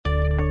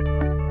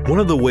One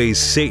of the ways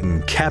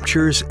Satan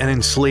captures and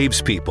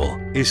enslaves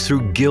people is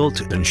through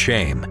guilt and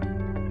shame.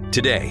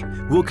 Today,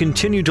 we'll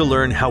continue to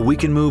learn how we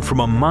can move from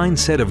a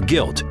mindset of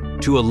guilt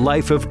to a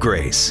life of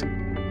grace.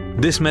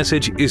 This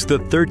message is the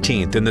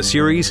 13th in the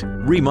series,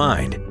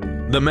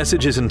 Remind. The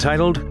message is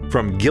entitled,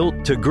 From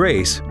Guilt to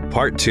Grace,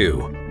 Part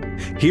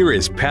 2. Here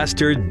is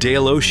Pastor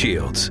Dale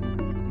O'Shields.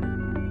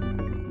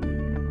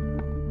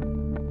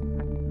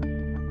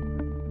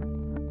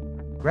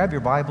 Grab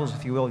your Bibles,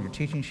 if you will, your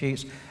teaching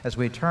sheets, as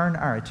we turn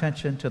our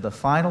attention to the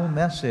final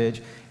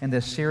message in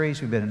this series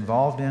we've been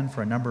involved in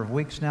for a number of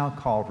weeks now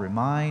called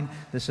Remind.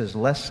 This is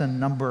lesson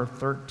number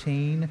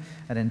 13,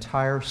 an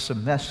entire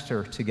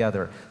semester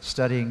together,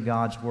 studying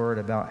God's Word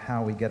about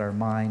how we get our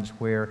minds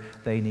where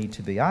they need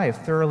to be. I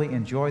have thoroughly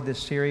enjoyed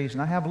this series,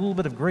 and I have a little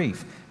bit of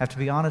grief. I have to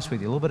be honest with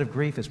you, a little bit of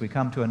grief as we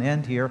come to an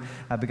end here,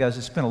 because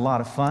it's been a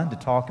lot of fun to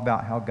talk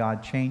about how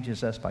God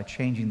changes us by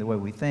changing the way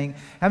we think.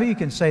 How many of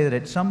you can say that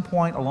at some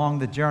point along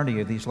the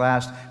journey of these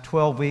last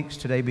 12 weeks,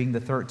 today being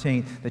the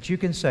 13th, that you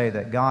can say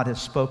that God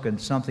has spoken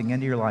something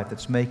into your life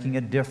that's making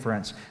a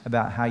difference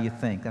about how you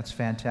think? That's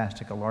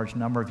fantastic. A large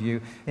number of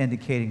you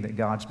indicating that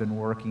God's been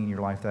working in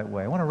your life that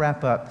way. I want to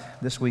wrap up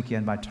this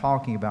weekend by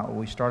talking about what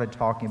we started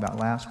talking about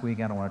last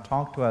weekend. I want to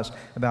talk to us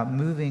about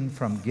moving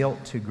from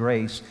guilt to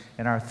grace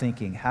in our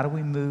thinking. How do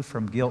we move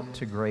from guilt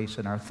to grace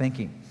in our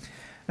thinking?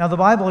 Now, the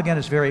Bible, again,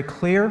 is very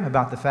clear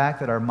about the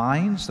fact that our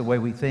minds, the way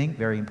we think,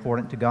 very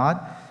important to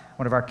God.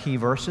 One of our key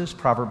verses,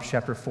 Proverbs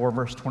chapter 4,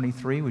 verse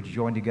 23. Would you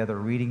join together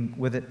reading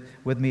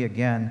with me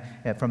again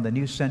from the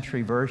New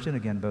Century Version,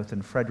 again, both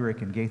in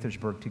Frederick and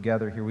Gaithersburg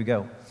together. Here we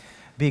go.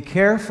 Be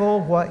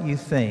careful what you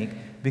think,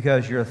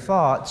 because your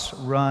thoughts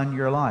run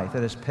your life.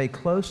 That is, pay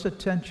close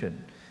attention.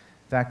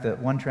 In fact, that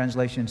one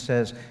translation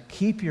says,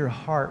 keep your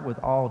heart with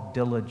all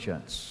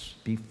diligence.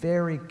 Be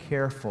very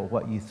careful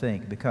what you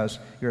think, because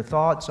your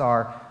thoughts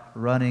are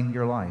running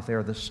your life. They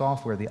are the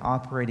software, the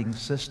operating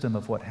system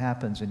of what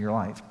happens in your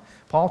life.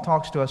 Paul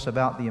talks to us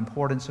about the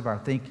importance of our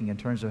thinking in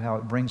terms of how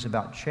it brings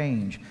about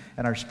change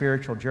in our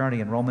spiritual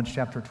journey in Romans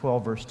chapter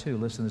 12, verse 2.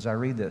 Listen as I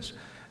read this.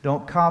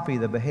 Don't copy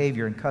the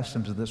behavior and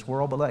customs of this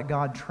world, but let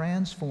God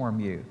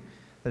transform you.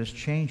 That is,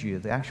 change you.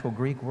 The actual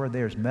Greek word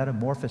there is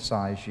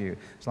metamorphosize you.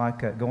 It's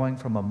like going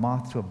from a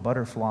moth to a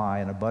butterfly,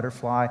 and a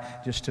butterfly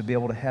just to be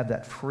able to have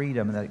that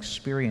freedom and that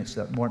experience,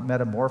 that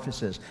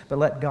metamorphosis. But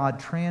let God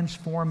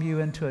transform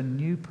you into a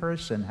new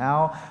person.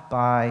 How?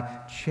 By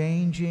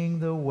changing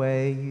the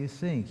way you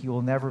think. You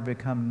will never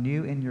become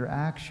new in your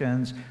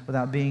actions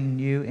without being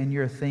new in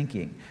your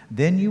thinking.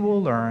 Then you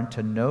will learn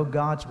to know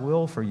God's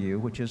will for you,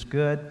 which is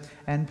good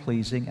and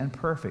pleasing and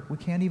perfect. We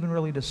can't even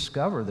really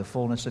discover the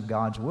fullness of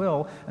God's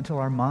will until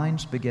our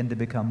minds begin to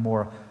become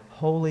more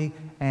holy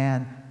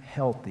and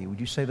healthy. Would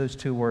you say those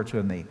two words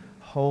with me?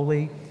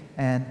 Holy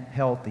and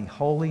healthy.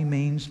 Holy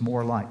means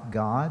more like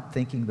God,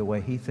 thinking the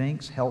way He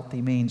thinks.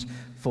 Healthy means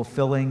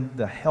fulfilling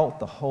the health,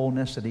 the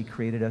wholeness that He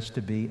created us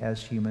to be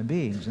as human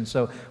beings. And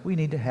so we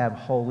need to have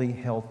holy,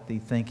 healthy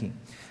thinking.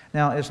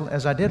 Now,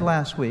 as I did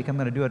last week, I'm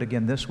going to do it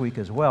again this week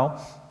as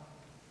well.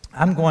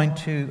 I'm going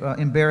to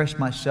embarrass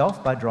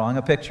myself by drawing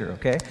a picture,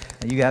 okay?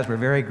 You guys were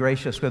very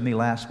gracious with me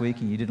last week,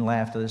 and you didn't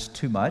laugh at this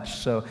too much.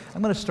 So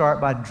I'm going to start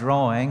by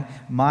drawing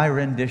my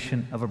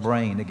rendition of a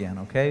brain again,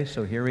 okay?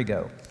 So here we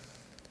go.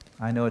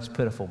 I know it's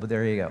pitiful, but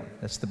there you go.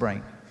 That's the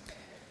brain.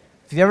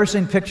 If you've ever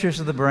seen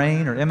pictures of the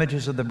brain or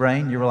images of the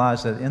brain, you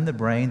realize that in the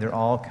brain, they're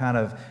all kind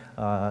of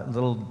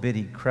little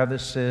bitty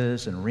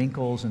crevices and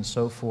wrinkles and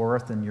so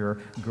forth, and your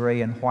gray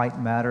and white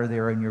matter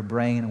there in your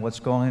brain, and what's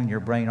going on in your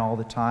brain all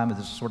the time is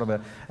this sort of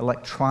an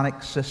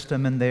electronic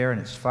system in there, and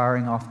it's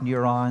firing off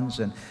neurons,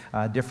 and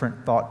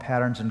different thought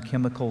patterns and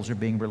chemicals are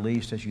being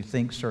released as you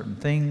think certain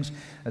things.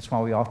 That's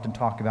why we often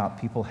talk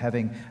about people have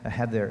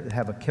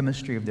a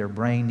chemistry of their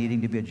brain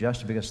needing to be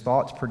adjusted, because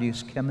thoughts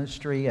produce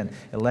chemistry and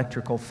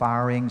electrical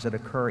firings that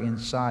occur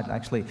inside,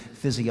 actually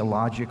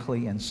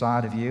physiologically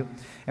inside of you.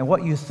 And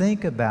what you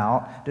think about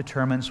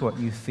determines what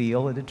you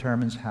feel. It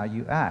determines how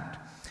you act.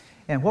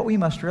 And what we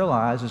must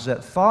realize is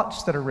that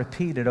thoughts that are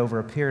repeated over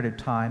a period of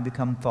time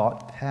become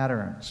thought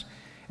patterns.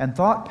 And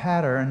thought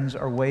patterns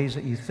are ways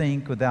that you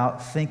think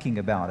without thinking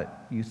about it.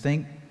 You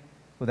think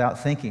without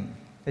thinking.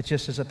 It's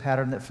just as a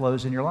pattern that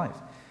flows in your life.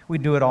 We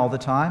do it all the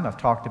time. I've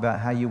talked about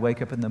how you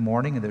wake up in the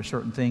morning and there's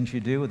certain things you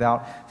do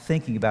without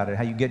thinking about it.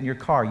 How you get in your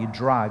car, you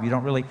drive, you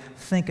don't really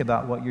think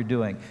about what you're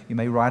doing. You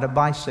may ride a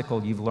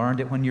bicycle. You've learned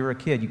it when you were a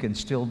kid. You can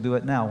still do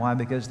it now. Why?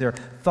 Because they're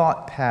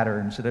thought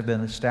patterns that have been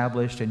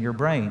established in your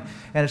brain.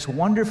 And it's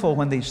wonderful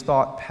when these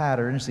thought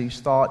patterns, these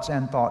thoughts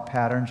and thought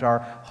patterns are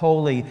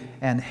holy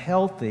and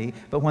healthy,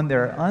 but when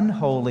they're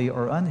unholy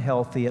or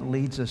unhealthy, it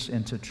leads us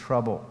into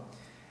trouble.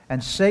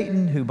 And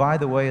Satan, who, by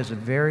the way, is a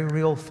very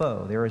real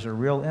foe, there is a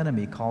real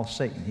enemy called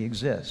Satan. He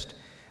exists.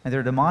 And there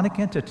are demonic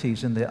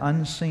entities in the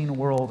unseen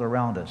world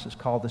around us. It's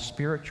called the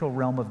spiritual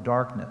realm of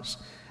darkness.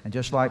 And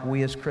just like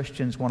we as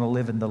Christians want to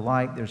live in the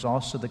light, there's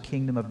also the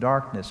kingdom of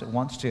darkness. It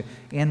wants to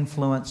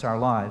influence our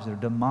lives. There are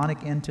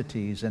demonic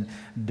entities and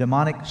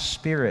demonic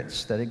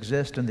spirits that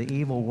exist in the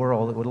evil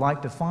world that would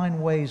like to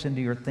find ways into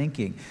your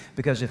thinking.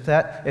 Because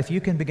if you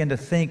can begin to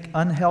think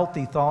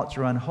unhealthy thoughts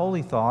or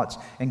unholy thoughts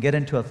and get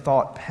into a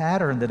thought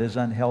pattern that is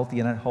unhealthy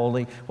and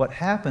unholy, what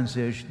happens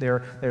is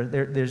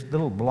there's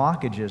little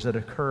blockages that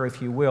occur, if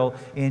you will,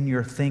 in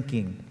your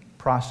thinking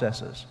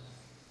processes.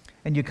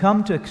 And you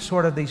come to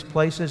sort of these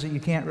places that you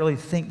can't really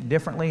think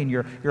differently, and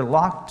you're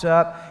locked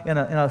up in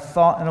a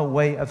thought and a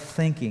way of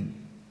thinking.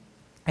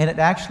 And it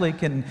actually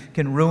can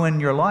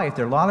ruin your life.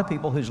 There are a lot of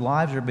people whose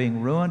lives are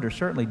being ruined or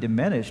certainly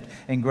diminished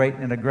in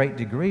a great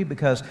degree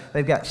because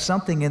they've got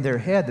something in their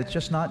head that's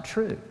just not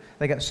true.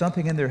 They got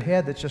something in their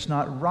head that's just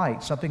not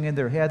right, something in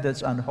their head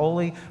that's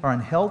unholy or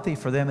unhealthy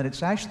for them, and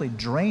it's actually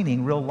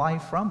draining real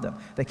life from them.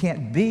 They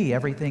can't be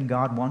everything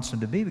God wants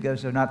them to be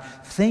because they're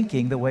not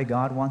thinking the way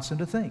God wants them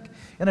to think.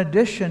 In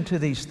addition to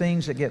these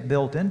things that get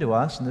built into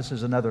us, and this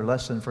is another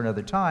lesson for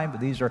another time, but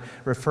these are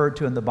referred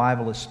to in the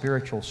Bible as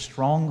spiritual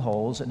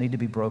strongholds that need to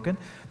be broken.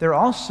 There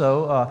are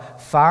also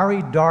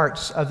fiery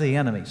darts of the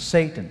enemy,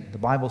 Satan. The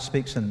Bible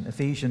speaks in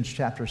Ephesians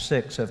chapter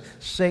 6 of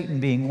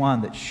Satan being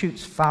one that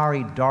shoots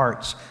fiery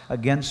darts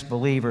against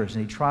believers,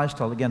 and he tries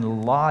to, again,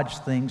 lodge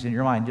things in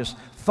your mind, just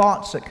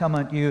thoughts that come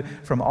at you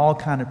from all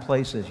kind of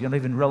places. You don't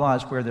even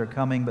realize where they're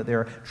coming, but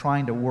they're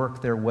trying to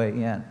work their way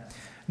in.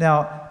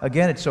 Now,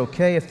 again, it's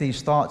okay if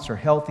these thoughts are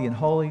healthy and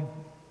holy.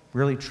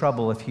 Really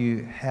trouble if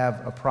you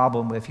have a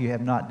problem, if you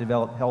have not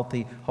developed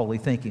healthy, holy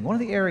thinking. One of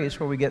the areas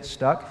where we get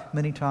stuck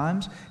many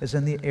times is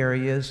in the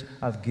areas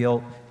of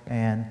guilt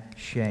and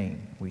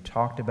shame. We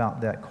talked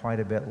about that quite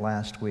a bit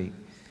last week,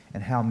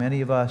 and how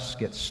many of us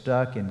get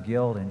stuck in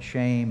guilt and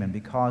shame, and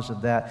because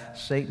of that,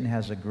 Satan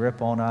has a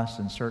grip on us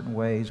in certain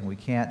ways, and we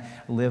can't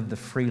live the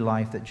free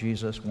life that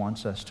Jesus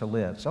wants us to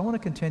live. So I want to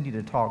continue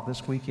to talk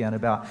this weekend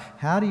about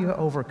how do you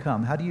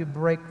overcome, how do you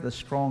break the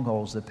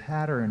strongholds, the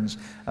patterns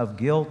of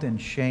guilt and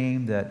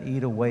shame that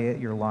eat away at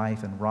your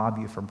life and rob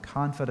you from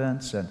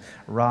confidence and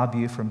rob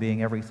you from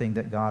being everything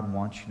that God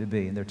wants you to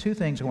be. And there are two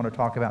things I want to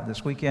talk about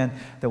this weekend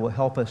that will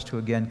help us to,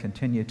 again,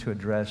 continue to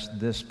address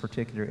this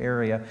particular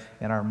area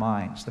in our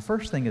minds. The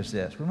first thing is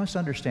this: we must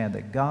understand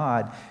that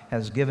God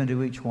has given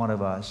to each one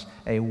of us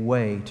a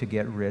way to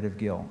get rid of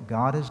guilt.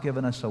 God has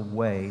given us a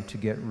way to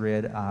get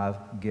rid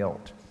of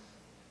guilt.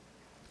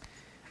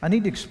 I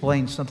need to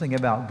explain something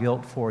about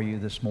guilt for you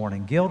this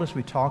morning. Guilt, as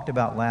we talked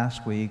about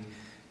last week,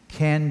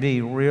 can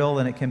be real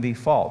and it can be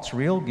false.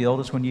 Real guilt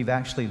is when you've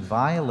actually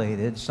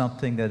violated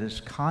something that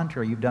is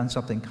contrary. You've done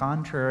something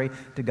contrary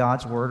to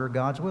God's word or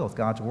God's will. If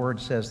God's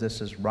word says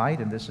this is right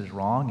and this is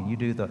wrong, and you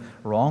do the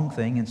wrong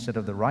thing instead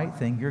of the right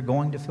thing, you're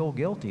going to feel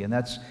guilty. And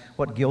that's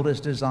what guilt is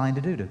designed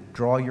to do, to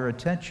draw your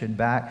attention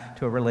back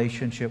to a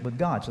relationship with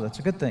God. So that's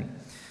a good thing.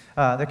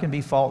 There can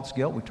be false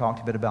guilt. We talked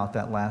a bit about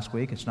that last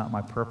week. It's not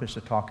my purpose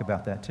to talk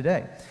about that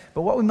today.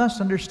 But what we must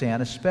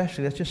understand,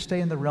 especially, let's just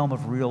stay in the realm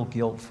of real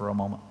guilt for a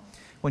moment.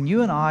 When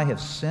you and I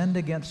have sinned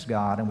against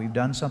God and we've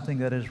done something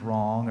that is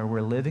wrong, or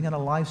we're living in a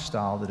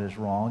lifestyle that is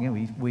wrong,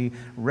 and we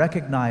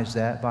recognize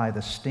that by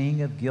the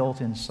sting of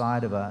guilt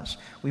inside of us,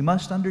 we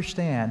must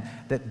understand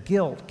that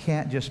guilt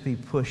can't just be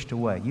pushed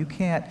away. You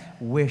can't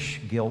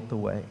wish guilt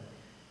away.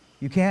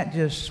 You can't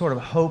just sort of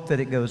hope that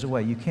it goes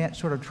away. You can't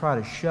sort of try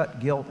to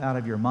shut guilt out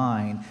of your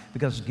mind,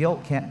 because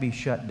guilt can't be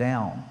shut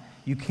down.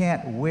 You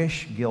can't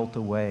wish guilt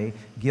away.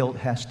 Guilt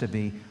has to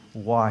be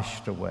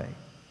washed away.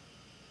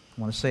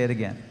 I want to say it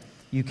again.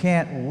 You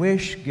can't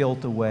wish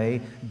guilt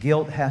away.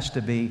 Guilt has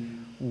to be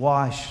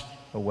washed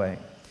away.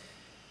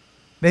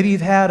 Maybe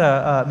you've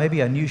had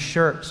maybe a new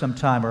shirt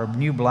sometime, or a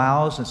new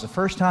blouse, and it's the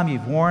first time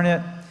you've worn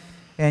it,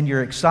 and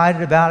you're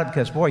excited about it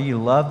because, boy, you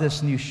love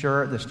this new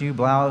shirt, this new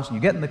blouse, and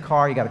you get in the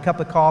car, you got a cup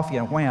of coffee,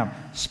 and wham,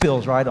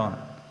 spills right on it.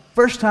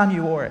 First time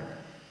you wore it.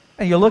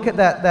 And you look at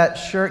that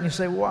shirt and you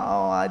say,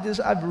 wow,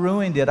 I've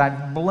ruined it.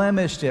 I've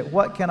blemished it.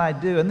 What can I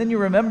do? And then you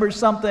remember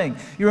something.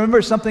 You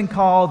remember something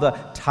called the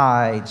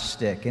Tide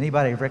stick.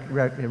 Anybody,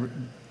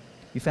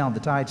 you found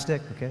the Tide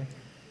stick? Okay.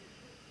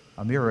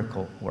 A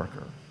miracle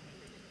worker.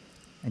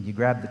 And you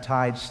grab the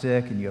Tide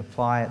stick and you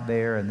apply it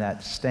there, and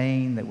that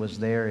stain that was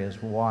there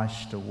is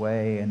washed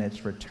away, and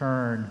it's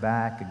returned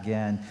back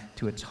again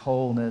to its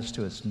wholeness,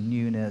 to its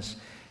newness,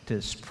 to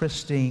its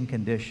pristine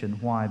condition.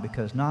 Why?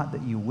 Because not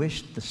that you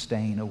wished the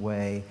stain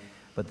away,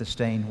 but the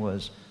stain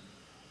was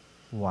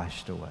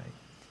washed away.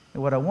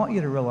 And what I want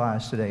you to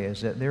realize today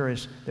is that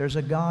there's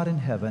a God in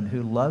heaven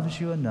who loves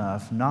you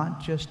enough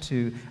not just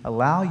to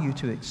allow you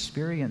to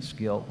experience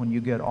guilt when you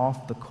get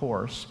off the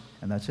course,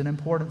 and that's an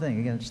important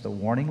thing. Again, it's the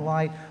warning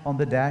light on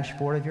the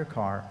dashboard of your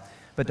car,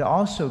 but to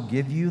also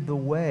give you the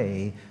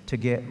way to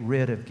get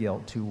rid of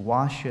guilt, to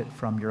wash it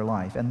from your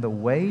life. And the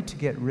way to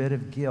get rid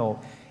of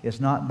guilt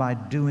is not by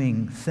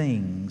doing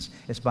things,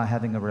 it's by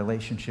having a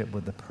relationship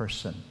with the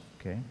person,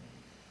 okay?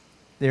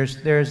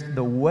 There's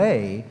the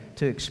way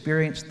to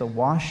experience the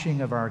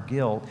washing of our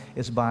guilt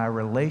is by a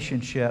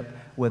relationship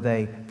with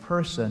a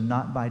person,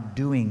 not by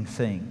doing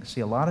things.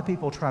 See, a lot of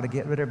people try to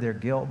get rid of their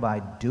guilt by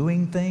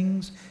doing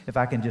things. If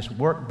I can just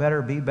work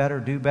better, be better,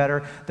 do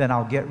better, then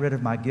I'll get rid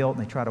of my guilt,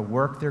 and they try to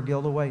work their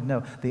guilt away.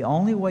 No, the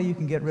only way you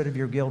can get rid of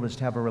your guilt is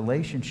to have a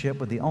relationship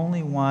with the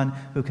only one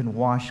who can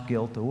wash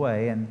guilt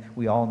away, and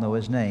we all know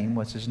his name.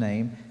 What's his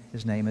name?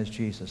 His name is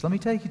Jesus. Let me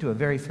take you to a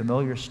very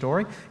familiar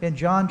story in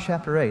John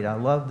chapter 8. I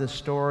love this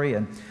story,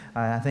 and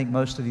I think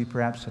most of you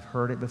perhaps have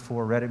heard it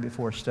before, read it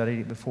before, studied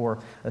it before.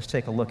 Let's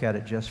take a look at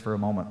it just for a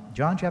moment.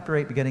 John chapter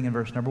 8, beginning in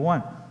verse number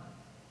 1.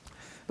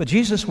 But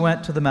Jesus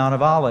went to the Mount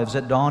of Olives.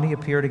 At dawn he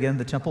appeared again in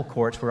the temple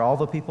courts where all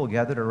the people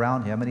gathered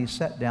around him, and he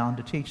sat down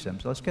to teach them.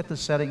 So let's get the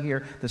setting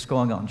here that's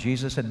going on.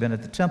 Jesus had been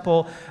at the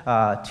temple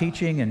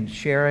teaching and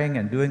sharing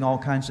and doing all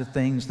kinds of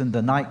things. Then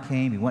the night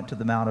came. He went to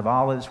the Mount of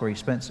Olives where he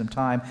spent some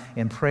time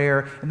in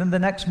prayer. And then the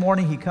next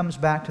morning he comes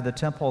back to the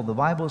temple. The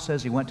Bible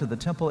says he went to the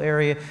temple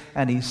area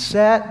and he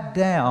sat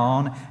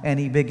down and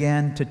he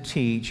began to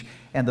teach.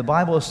 And the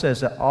Bible says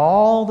that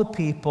all the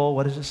people,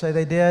 what does it say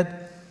they did?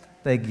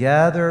 They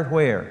gathered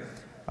where?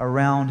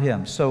 Around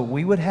him. So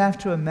we would have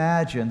to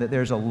imagine that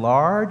there's a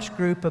large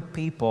group of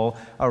people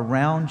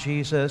around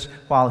Jesus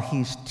while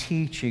he's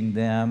teaching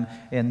them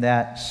in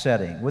that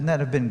setting. Wouldn't that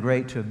have been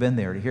great to have been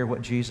there to hear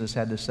what Jesus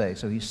had to say?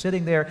 So he's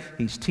sitting there,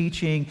 he's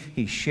teaching,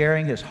 he's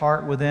sharing his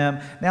heart with them.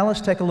 Now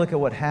let's take a look at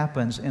what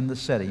happens in the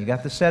setting. You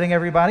got the setting,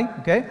 everybody?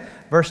 Okay?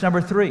 Verse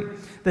number 3.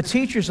 The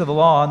teachers of the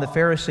law and the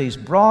Pharisees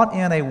brought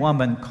in a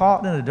woman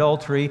caught in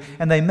adultery,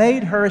 and they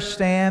made her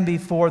stand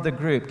before the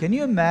group. Can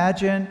you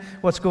imagine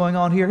what's going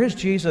on here? Here's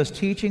Jesus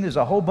teaching. There's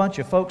a whole bunch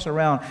of folks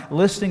around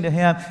listening to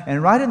him,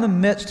 and right in the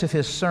midst of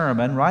his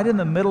sermon, right in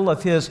the middle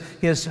of his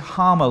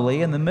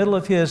homily, in the middle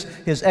of his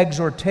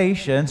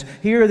exhortations,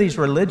 here are these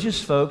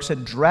religious folks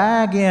that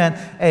drag in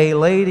a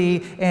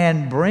lady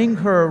and bring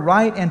her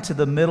right into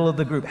the middle of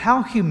the group.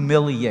 How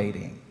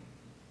humiliating.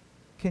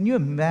 Can you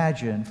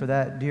imagine for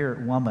that dear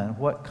woman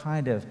what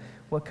kind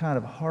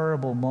of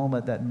horrible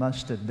moment that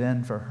must have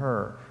been for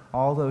her?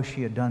 Although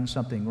she had done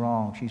something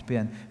wrong, she's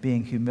been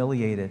being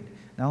humiliated,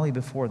 not only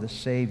before the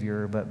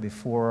Savior, but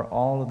before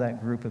all of that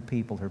group of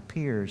people, her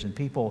peers and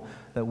people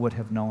that would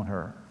have known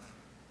her.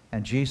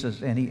 And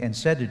Jesus and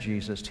said to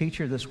Jesus,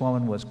 "Teacher, this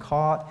woman was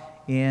caught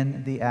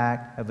in the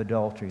act of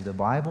adultery." The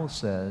Bible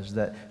says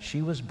that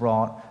she was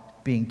brought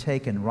being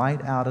taken right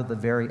out of the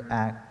very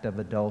act of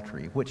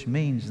adultery, which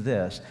means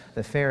this: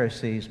 the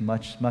Pharisees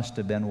must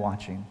have been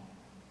watching.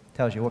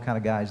 Tells you what kind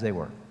of guys they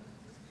were.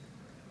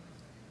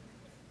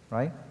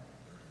 Right?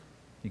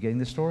 You getting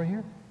the story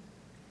here?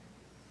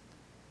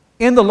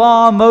 In the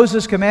law,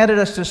 Moses commanded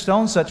us to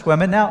stone such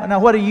women. Now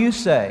what do you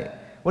say?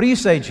 What do you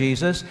say,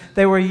 Jesus?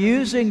 They were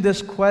using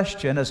this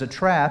question as a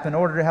trap in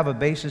order to have a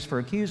basis for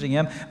accusing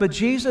him. But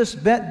Jesus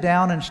bent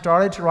down and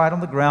started to write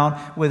on the ground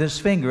with his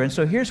finger. And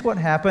so here's what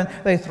happened.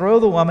 They throw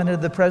the woman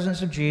into the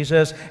presence of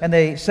Jesus, and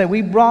they say,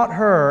 "We brought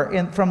her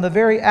in from the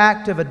very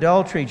act of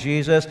adultery,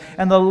 Jesus,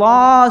 and the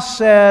law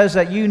says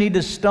that you need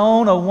to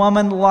stone a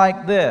woman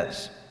like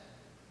this.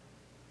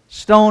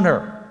 Stone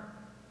her."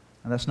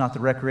 And that's not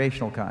the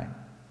recreational kind.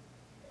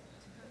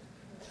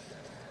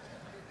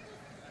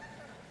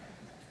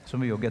 Some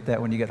of you will get that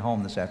when you get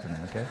home this afternoon,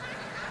 okay?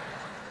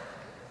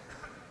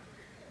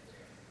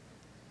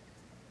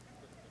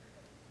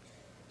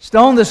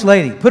 Stone this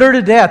lady. Put her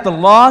to death. The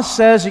law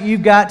says that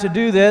you've got to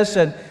do this.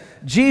 And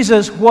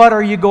Jesus, what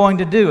are you going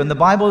to do? And the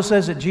Bible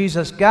says that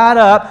Jesus got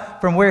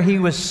up from where he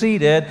was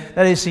seated.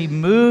 That is, he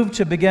moved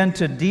to begin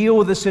to deal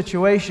with the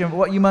situation. But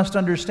what you must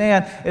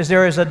understand is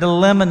there is a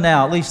dilemma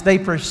now. At least they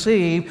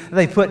perceive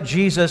they put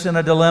Jesus in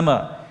a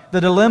dilemma. The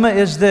dilemma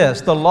is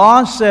this. The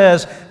law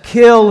says,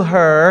 kill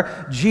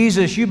her.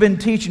 Jesus, you've been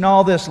teaching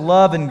all this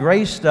love and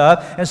grace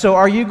stuff. And so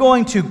are you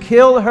going to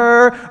kill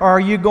her, or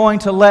are you going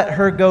to let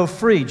her go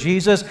free?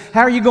 Jesus,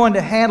 how are you going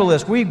to handle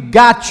this? We've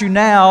got you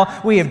now.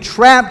 We have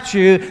trapped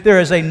you. There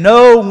is a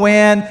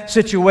no-win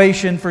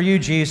situation for you,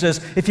 Jesus.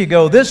 If you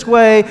go this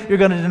way, you're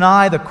going to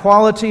deny the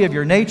quality of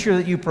your nature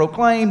that you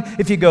proclaimed.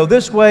 If you go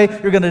this way,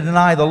 you're going to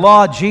deny the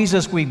law.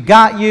 Jesus, we've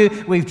got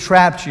you. We've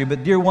trapped you.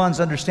 But dear ones,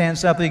 understand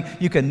something.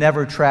 You can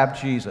never trap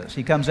Jesus.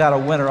 He comes out a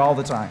winner all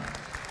the time.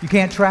 You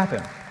can't trap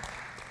him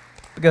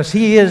because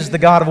he is the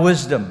God of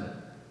wisdom.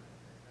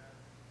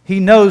 He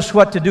knows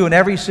what to do in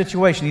every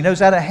situation. He knows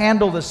how to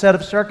handle the set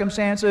of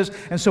circumstances.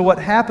 And so what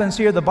happens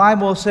here, the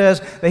Bible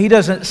says that he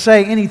doesn't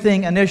say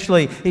anything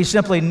initially. He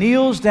simply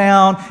kneels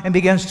down and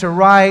begins to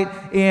write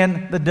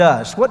in the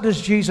dust. What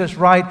does Jesus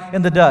write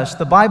in the dust?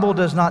 The Bible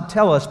does not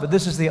tell us, but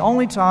this is the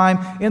only time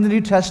in the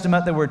New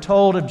Testament that we're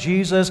told of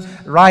Jesus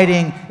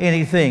writing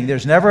anything.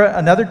 There's never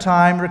another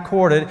time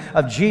recorded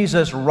of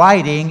Jesus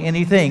writing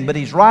anything, but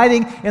he's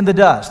writing in the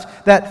dust.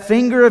 That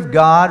finger of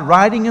God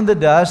writing in the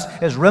dust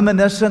is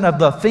reminiscent of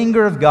the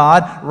finger of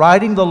God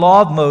writing the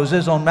law of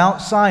Moses on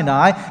Mount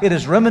Sinai. It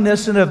is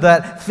reminiscent of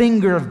that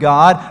finger of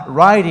God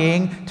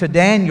writing to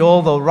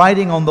Daniel, the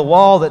writing on the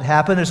wall that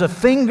happened. There's a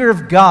finger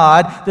of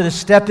God that is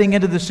stepping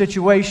into the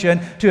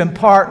situation to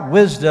impart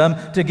wisdom,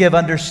 to give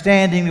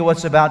understanding to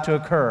what's about to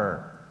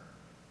occur.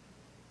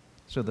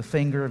 So the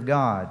finger of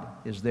God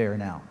is there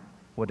now,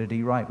 What did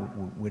he write?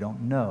 We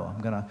don't know. I'm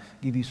going to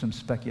give you some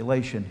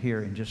speculation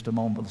here in just a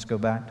moment. Let's go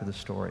back to the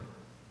story.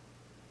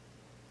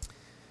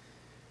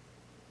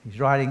 He's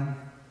writing,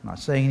 not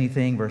saying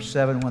anything. Verse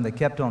 7, when they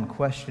kept on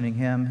questioning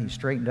him, he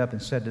straightened up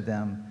and said to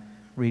them,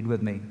 read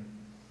with me.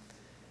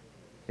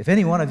 If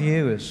any one of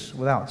you is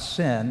without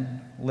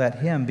sin, let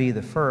him be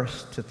the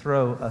first to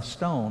throw a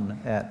stone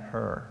at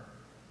her.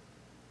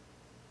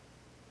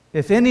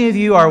 If any of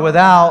you are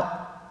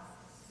without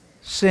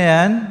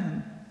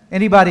sin,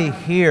 anybody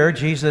here,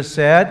 Jesus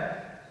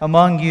said,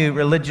 among you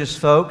religious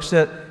folks,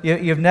 that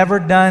you've never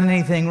done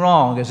anything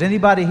wrong? Is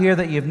anybody here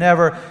that you've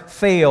never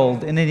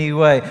failed in any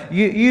way?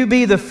 You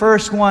be the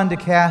first one to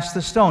cast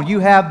the stone. You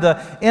have the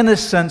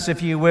innocence,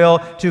 if you will,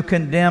 to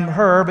condemn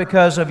her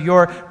because of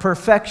your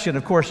perfection.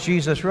 Of course,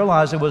 Jesus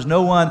realized there was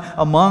no one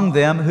among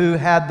them who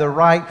had the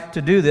right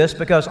to do this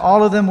because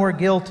all of them were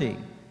guilty.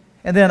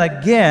 And then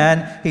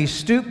again, he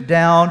stooped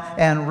down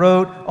and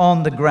wrote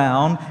on the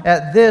ground.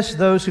 At this,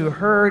 those who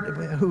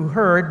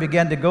heard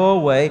began to go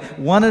away,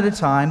 one at a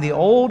time, the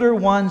older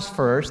ones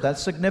first,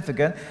 that's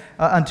significant,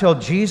 until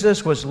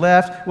Jesus was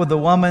left with the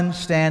woman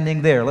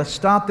standing there. Let's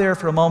stop there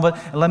for a moment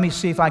and let me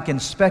see if I can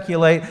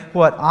speculate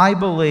what I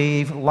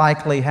believe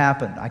likely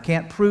happened. I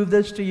can't prove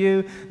this to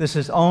you. This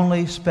is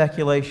only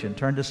speculation.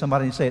 Turn to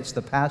somebody and say, it's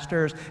the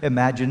pastor's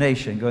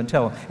imagination. Go and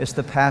tell them, it's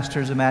the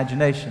pastor's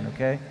imagination,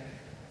 okay?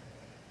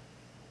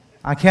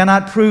 I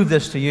cannot prove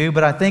this to you,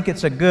 but I think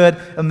it's a good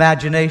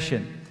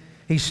imagination.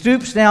 He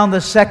stoops down the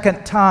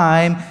second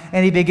time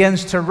and he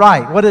begins to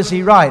write. What does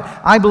he write?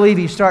 I believe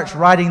he starts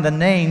writing the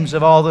names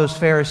of all those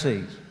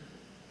Pharisees.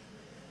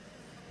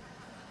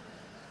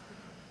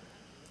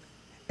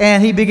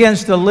 And he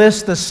begins to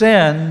list the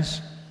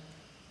sins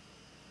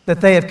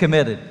that they have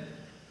committed.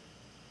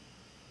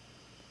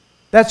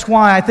 That's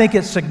why I think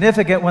it's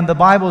significant when the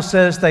Bible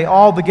says they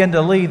all begin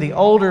to leave, the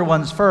older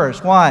ones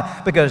first.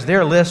 Why? Because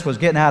their list was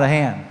getting out of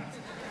hand.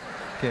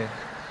 Okay.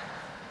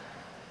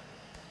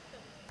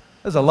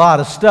 There's a lot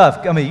of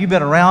stuff. I mean, you've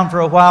been around for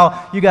a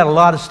while. You got a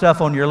lot of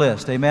stuff on your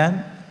list.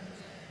 Amen?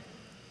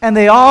 And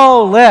they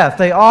all left.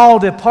 They all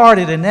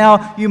departed. And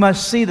now you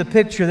must see the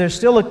picture. There's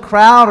still a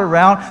crowd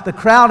around. The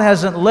crowd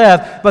hasn't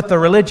left, but the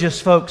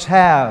religious folks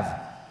have.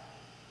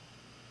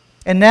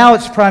 And now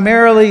it's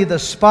primarily the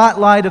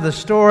spotlight of the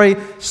story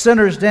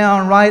centers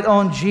down right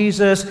on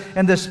Jesus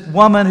and this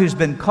woman who's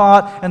been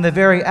caught in the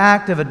very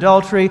act of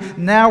adultery.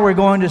 Now we're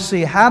going to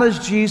see, how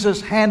does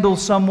Jesus handle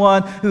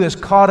someone who is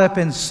caught up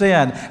in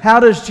sin? How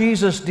does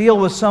Jesus deal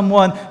with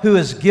someone who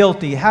is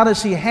guilty? How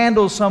does he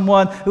handle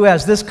someone who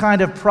has this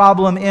kind of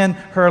problem in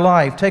her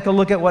life? Take a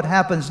look at what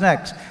happens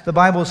next. The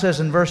Bible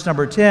says in verse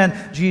number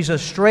 10,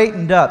 Jesus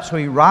straightened up. So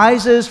he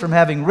rises from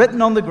having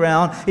written on the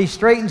ground. He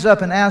straightens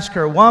up and asks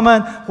her,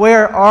 woman, where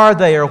are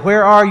they, or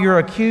where are your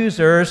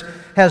accusers?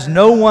 Has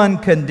no one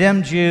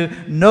condemned you?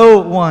 No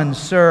one,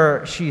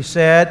 sir, she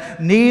said.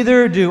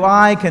 Neither do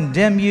I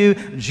condemn you,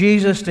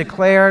 Jesus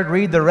declared.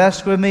 Read the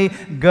rest with me.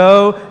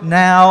 Go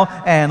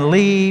now and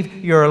leave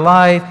your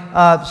life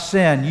of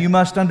sin. You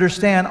must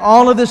understand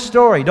all of this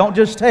story. Don't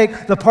just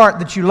take the part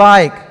that you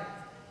like.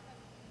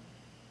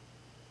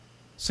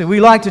 See, we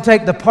like to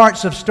take the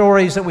parts of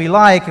stories that we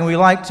like, and we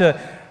like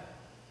to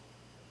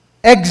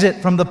exit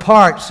from the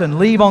parts and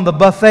leave on the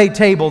buffet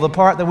table the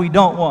part that we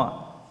don't want.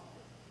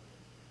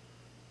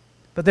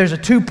 But there's a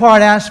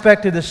two-part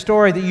aspect of the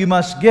story that you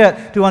must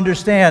get to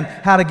understand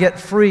how to get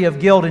free of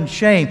guilt and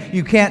shame.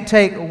 You can't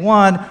take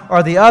one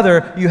or the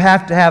other. You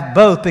have to have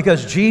both,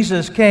 because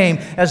Jesus came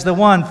as the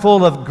one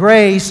full of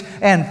grace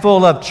and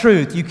full of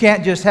truth. You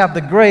can't just have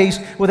the grace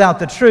without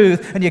the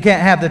truth, and you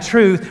can't have the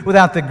truth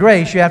without the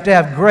grace. You have to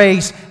have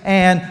grace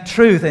and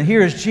truth. And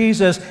here's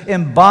Jesus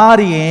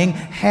embodying,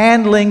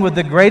 handling with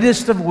the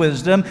greatest of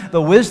wisdom,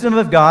 the wisdom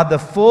of God, the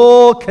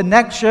full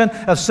connection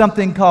of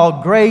something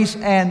called grace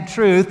and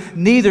truth,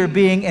 neither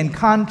being in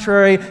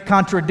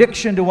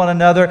contradiction to one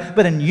another,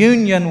 but in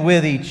union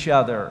with each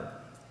other.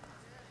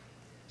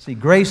 See,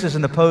 grace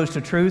isn't opposed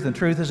to truth, and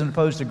truth isn't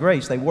opposed to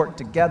grace. They work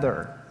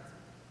together.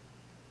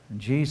 And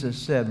Jesus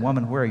said,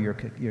 woman, where are your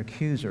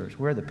accusers?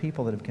 Where are the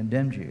people that have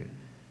condemned you?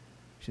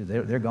 She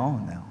said, they're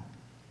gone now.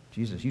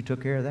 Jesus, you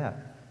took care of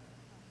that.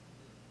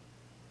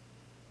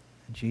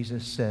 And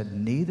Jesus said,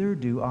 neither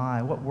do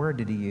I. What word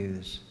did he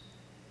use?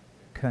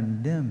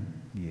 Condemn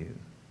you.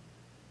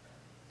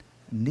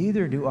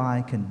 Neither do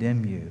I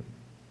condemn you.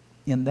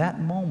 In that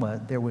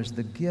moment, there was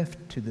the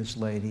gift to this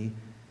lady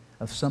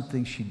of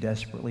something she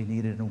desperately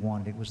needed and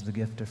wanted. It was the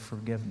gift of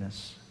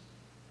forgiveness.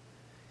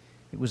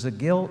 It was the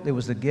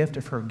gift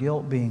of her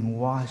guilt being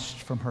washed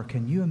from her.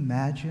 Can you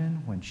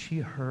imagine when she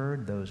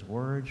heard those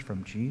words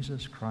from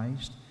Jesus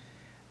Christ?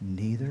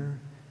 Neither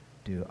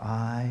do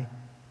I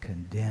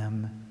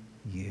condemn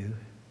you.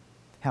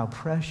 How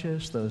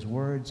precious those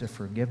words of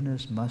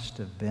forgiveness must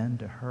have been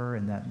to her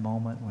in that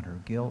moment when her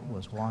guilt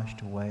was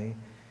washed away.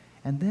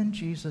 And then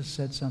Jesus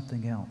said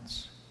something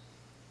else.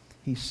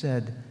 He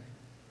said,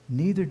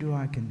 neither do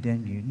I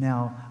condemn you.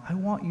 Now, I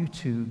want you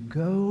to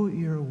go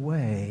your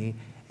way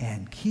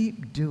and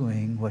keep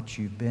doing what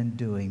you've been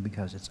doing,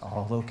 because it's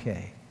all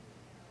okay.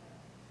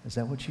 Is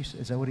that what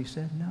he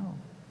said? No.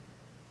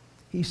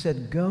 He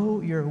said, go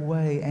your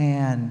way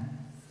and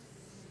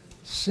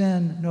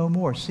sin no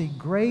more. See,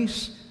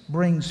 grace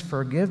brings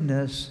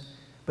forgiveness,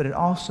 but it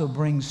also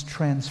brings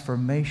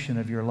transformation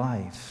of your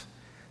life.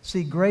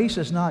 See, grace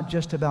is not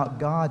just about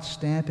God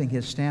stamping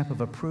His stamp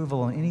of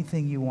approval on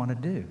anything you want to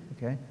do,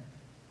 okay?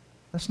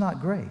 That's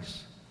not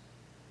grace.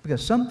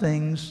 Because some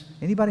things,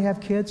 anybody have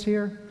kids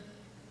here?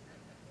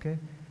 Okay?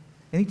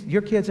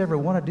 Your kids ever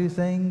want to do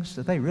things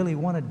that they really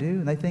want to do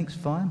and they think it's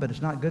fun, but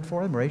it's not good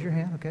for them? Raise your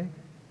hand, okay?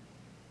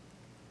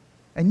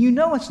 And you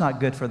know it's not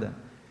good for them.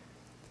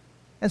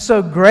 And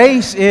so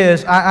grace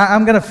is,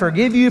 I'm going to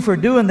forgive you for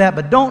doing that,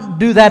 but don't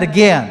do that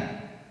again.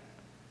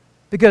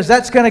 Because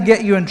that's going to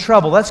get you in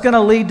trouble. That's going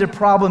to lead to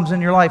problems in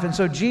your life. And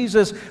so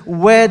Jesus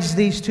weds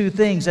these two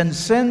things and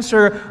sends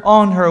her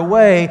on her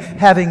way,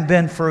 having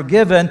been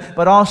forgiven,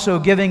 but also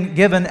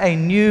given a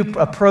new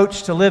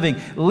approach to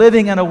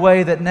living in a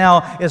way that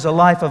now is a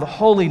life of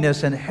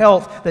holiness and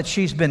health that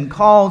she's been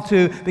called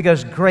to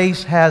because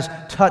grace has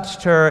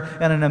touched her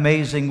in an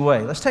amazing way.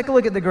 Let's take a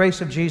look at the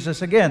grace of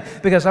Jesus again,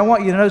 because I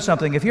want you to know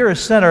something. If you're a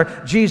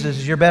sinner, Jesus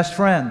is your best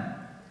friend.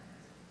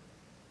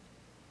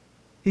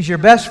 He's your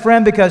best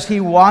friend because He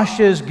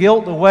washes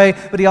guilt away,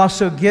 but He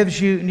also gives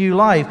you new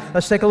life.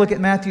 Let's take a look at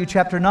Matthew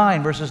chapter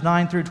 9, verses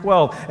 9 through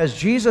 12. As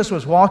Jesus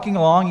was walking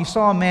along, He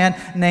saw a man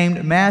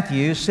named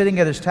Matthew sitting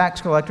at his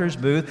tax collector's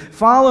booth.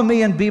 "Follow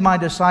me and be my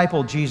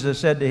disciple," Jesus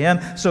said to him.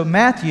 So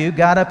Matthew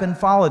got up and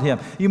followed Him.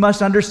 You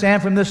must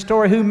understand from this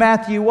story who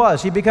Matthew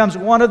was. He becomes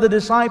one of the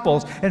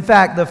disciples. In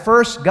fact, the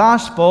first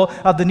gospel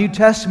of the New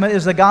Testament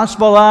is the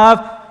gospel of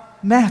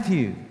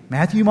Matthew.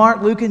 Matthew,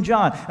 Mark, Luke, and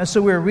John. And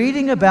so we're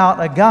reading about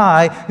a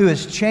guy who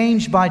is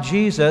changed by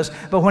Jesus,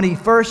 but when he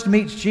first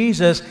meets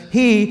Jesus,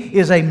 he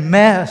is a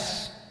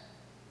mess.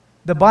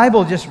 The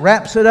Bible just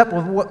wraps it up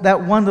with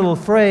that one little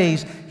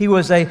phrase, he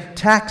was a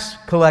tax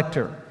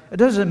collector. It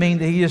doesn't mean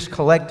that he just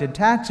collected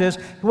taxes.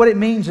 What it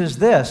means is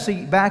this.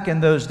 See, back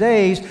in those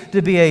days,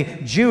 to be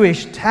a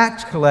Jewish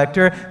tax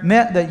collector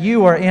meant that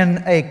you were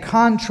in a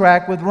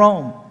contract with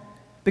Rome.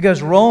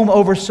 Because Rome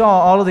oversaw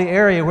all of the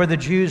area where the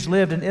Jews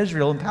lived in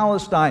Israel and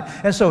Palestine.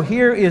 And so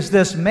here is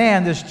this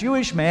man, this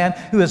Jewish man,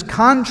 who is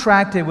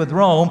contracted with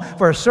Rome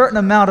for a certain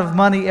amount of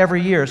money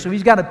every year. So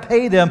he's got to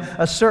pay them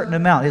a certain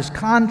amount. His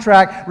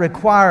contract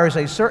requires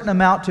a certain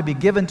amount to be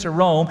given to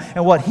Rome.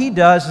 And what he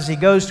does is he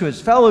goes to his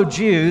fellow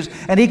Jews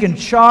and he can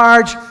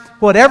charge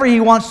whatever he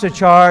wants to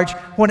charge,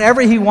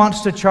 whenever he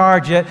wants to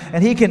charge it,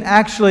 and he can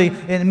actually,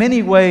 in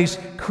many ways,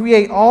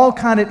 create all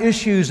kind of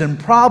issues and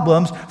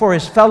problems for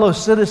his fellow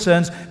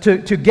citizens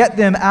to get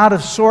them out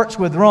of sorts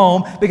with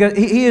Rome, because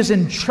he is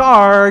in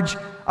charge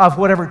of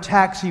whatever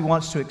tax he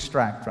wants to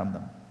extract from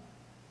them.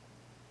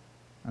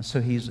 And so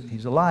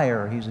he's a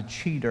liar, he's a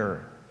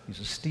cheater, he's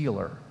a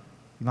stealer.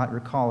 You might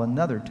recall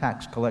another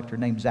tax collector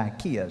named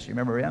Zacchaeus. You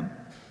remember him?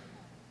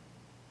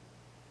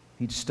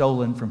 He'd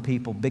stolen from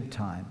people big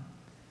time.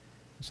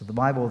 So the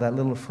Bible, that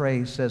little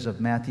phrase says of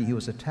Matthew, he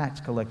was a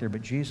tax collector,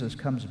 but Jesus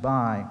comes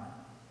by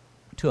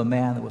to a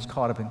man that was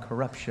caught up in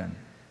corruption.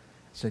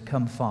 He said,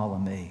 "Come follow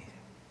me.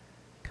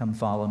 Come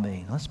follow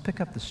me." Let's pick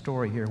up the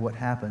story here, what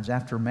happens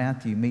after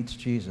Matthew meets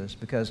Jesus,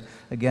 because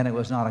again, it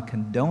was not a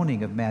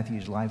condoning of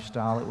Matthew's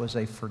lifestyle, it was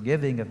a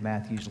forgiving of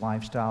Matthew's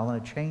lifestyle and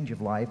a change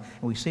of life.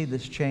 And we see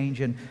this change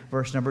in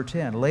verse number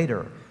 10.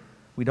 Later,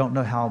 we don't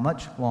know how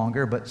much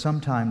longer, but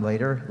sometime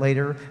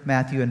later,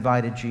 Matthew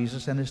invited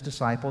Jesus and his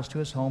disciples to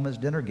his home as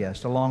dinner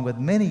guests, along with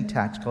many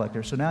tax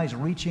collectors. So now he's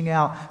reaching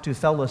out to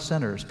fellow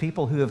sinners,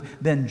 people who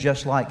have been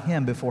just like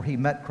him before he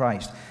met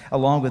Christ,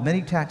 along with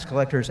many tax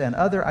collectors and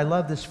other, I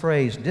love this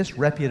phrase,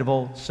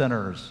 disreputable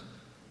sinners.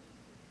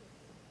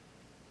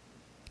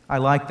 I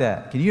like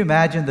that. Can you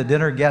imagine the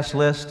dinner guest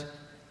list?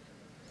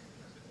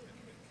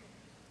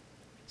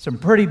 Some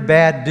pretty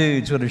bad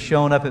dudes would have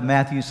shown up at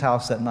Matthew's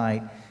house that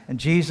night. And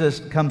Jesus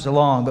comes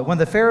along. But when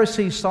the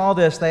Pharisees saw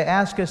this, they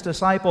asked his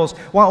disciples,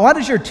 why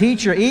does your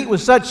teacher eat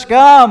with such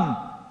scum?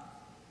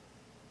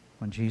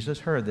 When Jesus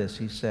heard this,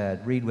 he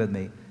said, read with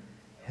me,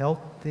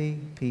 healthy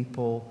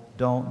people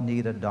don't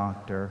need a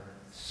doctor,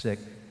 sick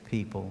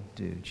people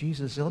do.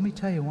 Jesus said, let me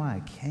tell you why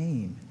I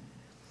came.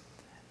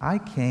 I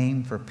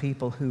came for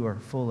people who are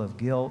full of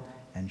guilt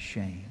and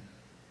shame.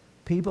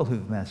 People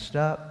who've messed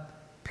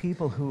up,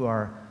 people who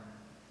are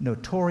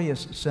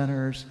notorious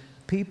sinners,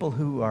 people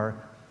who are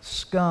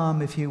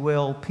scum, if you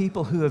will,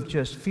 people who have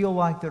just feel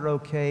like they're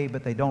okay,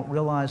 but they don't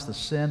realize the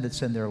sin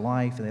that's in their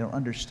life, and they don't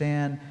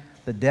understand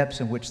the depths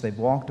in which they've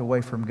walked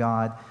away from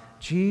God.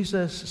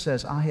 Jesus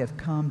says, I have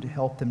come to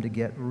help them to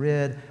get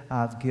rid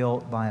of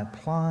guilt by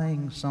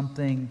applying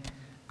something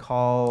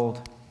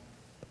called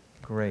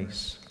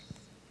grace.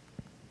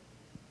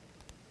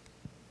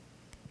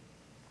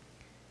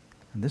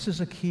 And this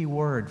is a key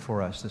word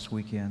for us this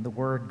weekend, the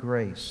word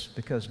grace,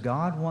 because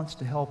God wants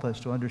to help us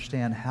to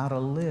understand how to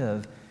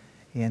live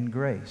in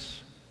grace.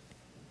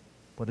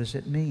 What does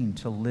it mean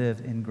to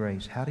live in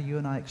grace? How do you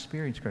and I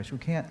experience grace? We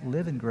can't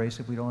live in grace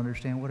if we don't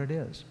understand what it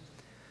is.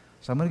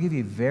 So I'm going to give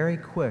you very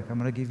quick, I'm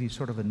going to give you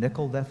sort of a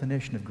nickel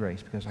definition of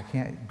grace, because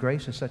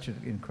grace is such an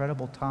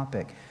incredible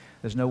topic.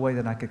 There's no way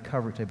that I could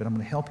cover it today, but I'm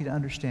going to help you to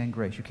understand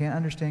grace. You can't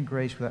understand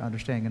grace without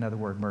understanding another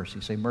word,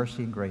 mercy. Say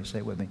mercy and grace. Say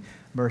it with me.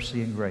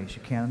 Mercy and grace.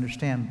 You can't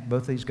understand,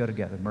 both of these go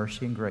together,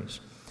 mercy and grace.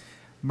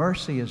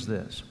 Mercy is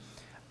this.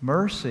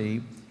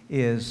 Mercy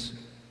is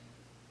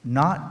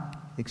not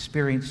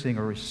experiencing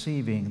or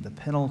receiving the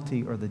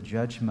penalty or the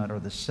judgment or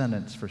the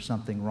sentence for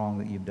something wrong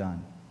that you've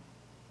done.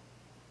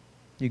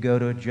 You go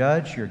to a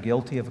judge, you're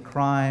guilty of a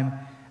crime,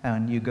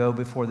 and you go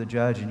before the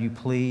judge and you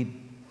plead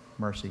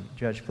mercy.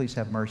 Judge, please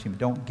have mercy.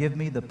 Don't give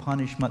me the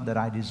punishment that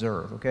I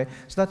deserve, okay?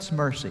 So that's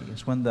mercy.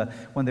 It's when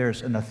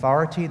there's an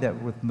authority that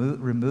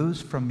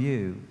removes from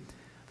you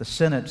the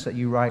sentence that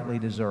you rightly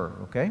deserve,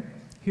 okay?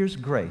 Here's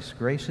grace.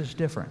 Grace is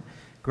different.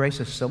 Grace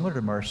is similar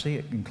to mercy.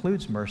 It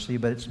includes mercy,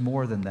 but it's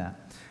more than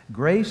that.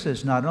 Grace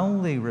is not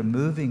only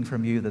removing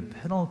from you the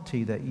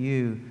penalty that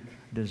you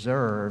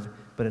deserve,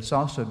 but it's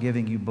also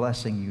giving you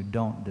blessing you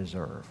don't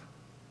deserve.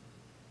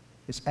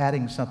 It's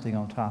adding something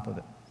on top of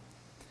it.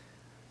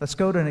 Let's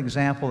go to an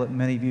example that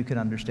many of you can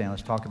understand.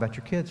 Let's talk about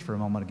your kids for a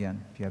moment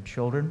again. If you have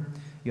children,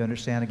 you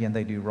understand, again,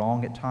 they do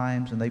wrong at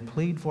times, and they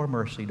plead for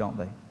mercy, don't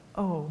they?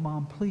 Oh,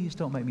 Mom, please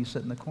don't make me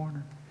sit in the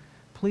corner.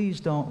 Please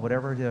don't,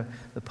 whatever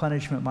the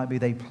punishment might be,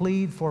 they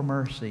plead for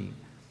mercy.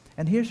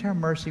 And here's how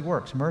mercy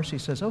works. Mercy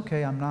says,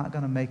 okay, I'm not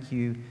going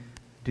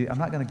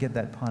to give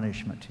that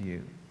punishment to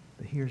you.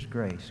 But here's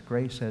grace.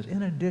 Grace says,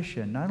 in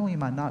addition, not only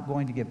am I not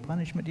going to give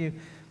punishment to you,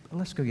 but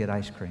let's go get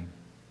ice cream.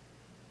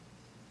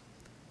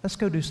 Let's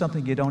go do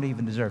something you don't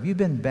even deserve. You've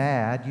been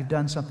bad. You've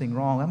done something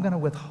wrong. I'm going to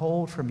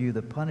withhold from you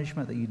the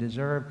punishment that you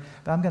deserve,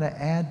 but I'm going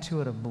to add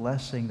to it a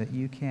blessing that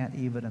you can't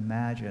even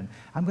imagine.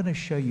 I'm going to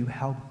show you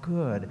how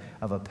good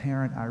of a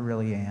parent I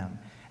really am.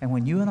 And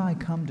when you and I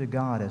come to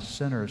God as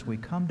sinners, we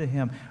come to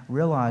Him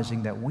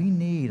realizing that we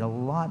need a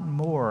lot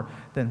more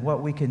than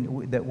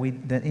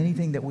than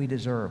anything that we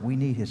deserve. We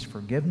need His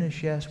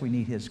forgiveness, yes. We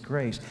need His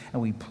grace.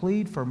 And we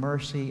plead for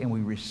mercy and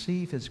we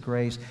receive His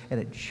grace, and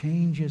it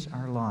changes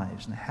our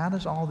lives. And how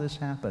does all this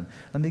happen?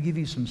 Let me give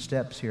you some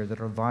steps here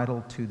that are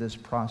vital to this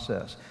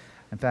process.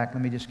 In fact,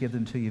 let me just give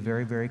them to you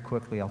very, very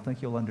quickly. I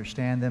think you'll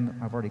understand them.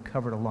 I've already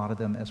covered a lot of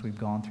them as we've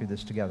gone through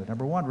this together.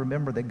 Number one,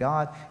 remember that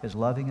God is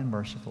loving and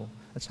merciful.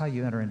 That's how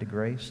you enter into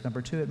grace.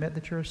 Number two, admit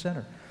that you're a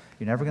sinner.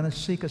 You're never going to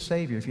seek a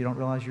Savior if you don't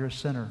realize you're a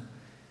sinner.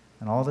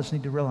 And all of us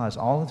need to realize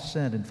all have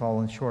sinned and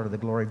fallen short of the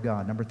glory of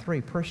God. Number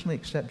three, personally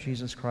accept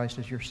Jesus Christ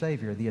as your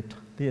Savior,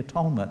 the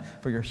atonement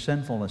for your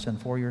sinfulness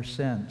and for your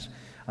sins.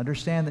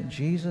 Understand that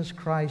Jesus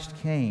Christ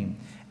came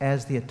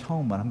as the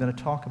atonement. I'm going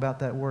to talk about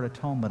that word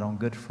atonement on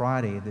Good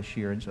Friday this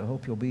year, and so I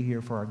hope you'll be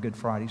here for our Good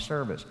Friday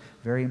service.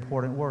 Very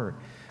important word.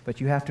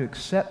 But you have to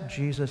accept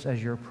Jesus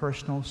as your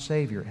personal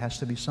Savior. It has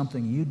to be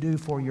something you do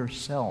for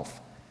yourself.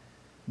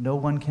 No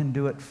one can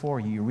do it for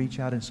you. You reach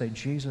out and say,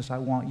 Jesus, I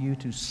want you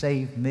to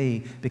save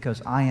me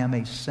because I am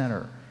a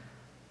sinner.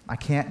 I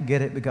can't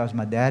get it because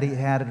my daddy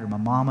had it or my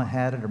mama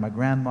had it or my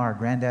grandma or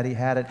granddaddy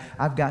had it.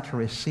 I've got to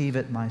receive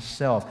it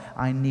myself.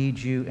 I need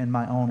you in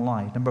my own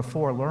life. Number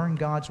four, learn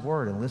God's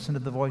Word and listen to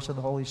the voice of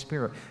the Holy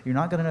Spirit. You're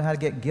not going to know how to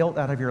get guilt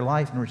out of your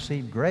life and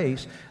receive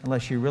grace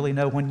unless you really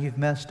know when you've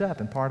messed up.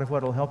 And part of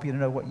what will help you to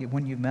know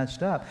when you've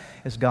messed up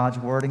is God's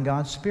Word and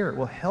God's Spirit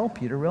will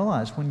help you to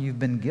realize when you've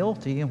been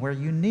guilty and where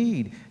you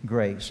need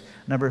grace.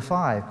 Number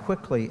five,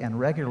 quickly and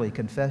regularly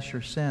confess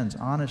your sins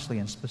honestly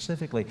and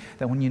specifically,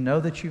 that when you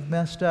know that you've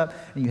messed up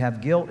and you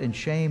have guilt and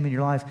shame in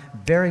your life,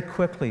 very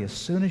quickly, as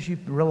soon as you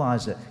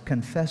realize it,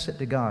 confess it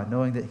to God,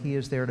 knowing that He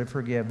is there to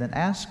forgive. Then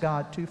ask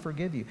God to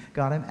forgive you.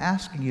 God, I'm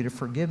asking you to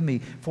forgive me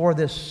for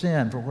this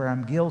sin, for where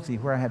I'm guilty,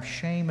 where I have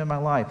shame in my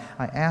life.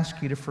 I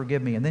ask you to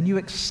forgive me. And then you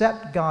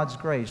accept God's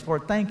grace.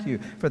 Lord, thank you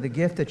for the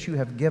gift that you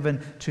have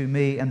given to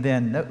me. And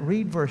then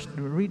read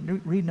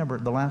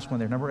the last one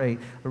there, number 8.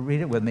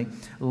 Read it with me.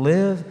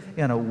 Live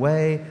in a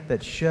way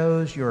that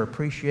shows your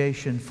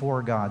appreciation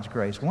for God's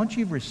grace. Once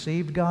you've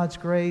received God's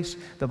grace,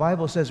 the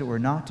Bible says that we're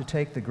not to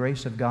take the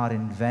grace of God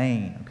in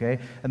vain, okay?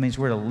 That means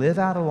we're to live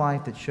out a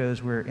life that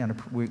shows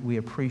we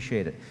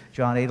appreciate it.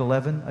 John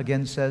 8:11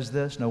 again says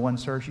this, no one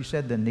serves you,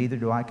 said, then neither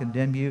do I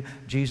condemn you.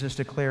 Jesus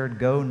declared,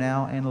 go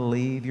now and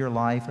leave your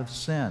life of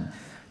sin.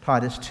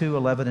 Titus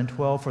 2:11 and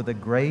 12, for the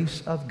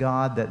grace of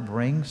God that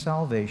brings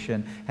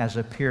salvation has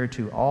appeared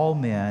to all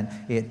men.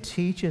 It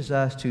teaches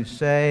us to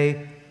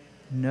say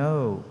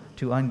no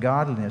to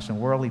ungodliness and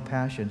worldly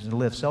passions and to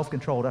live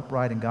self-controlled,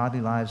 upright, and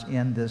godly lives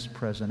in this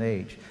present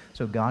age.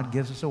 So God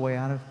gives us a way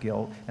out of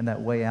guilt, and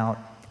that way out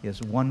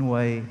is one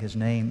way. His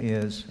name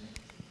is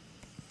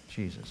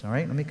Jesus. All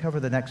right, let me cover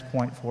the next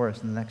point for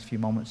us in the next few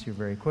moments here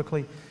very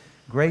quickly.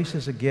 Grace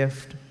is a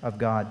gift of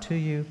God to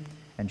you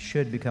and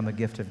should become a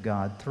gift of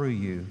God through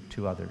you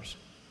to others.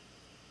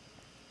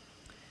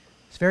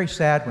 It's very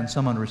sad when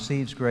someone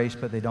receives grace,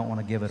 but they don't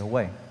want to give it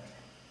away.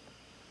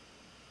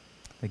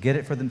 They get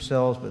it for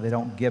themselves, but they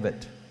don't give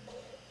it.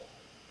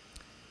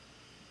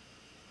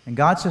 And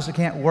God says it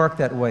can't work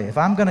that way. If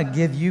I'm going to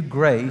give you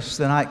grace,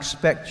 then I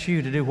expect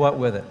you to do what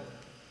with it?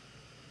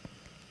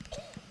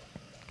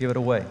 Give it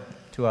away.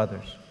 to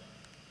others.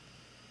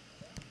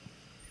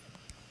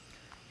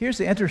 Here's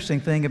the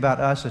interesting thing about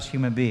us as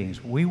human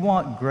beings. We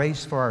want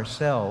grace for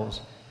ourselves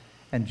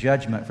and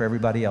judgment for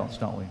everybody else,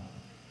 don't we?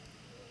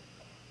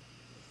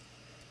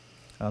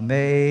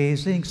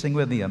 Amazing, sing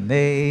with me,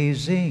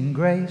 amazing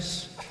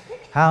grace,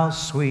 how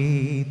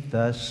sweet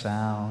the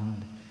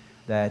sound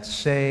that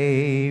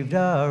saved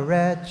a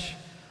wretch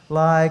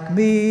like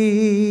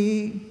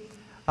me.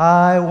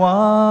 I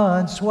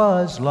once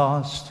was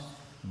lost,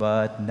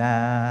 but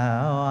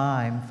now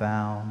I'm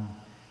found.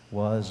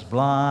 Was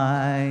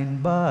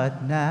blind,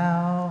 but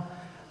now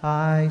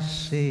I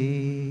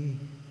see.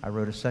 I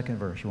wrote a second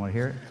verse. You want to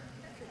hear it?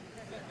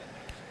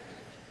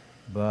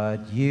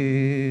 But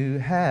you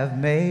have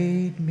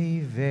made me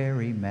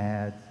very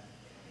mad.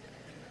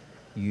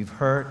 You've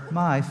hurt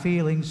my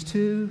feelings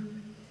too.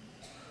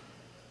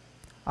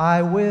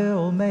 I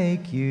will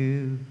make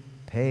you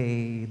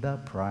pay the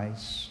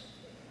price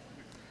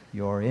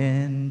your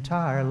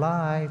entire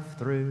life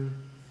through.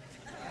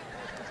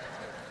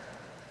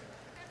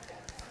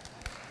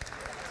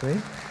 See?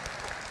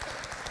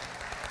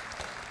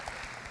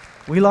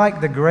 We like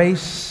the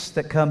grace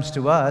that comes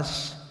to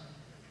us,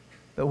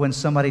 but when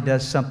somebody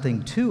does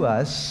something to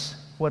us,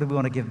 what do we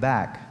want to give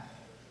back?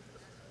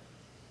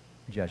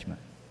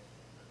 Judgment.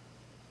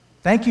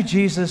 Thank you,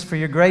 Jesus, for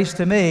your grace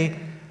to me.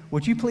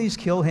 Would you please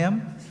kill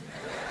him?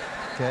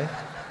 Okay.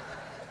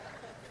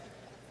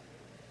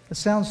 It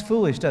sounds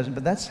foolish, doesn't it?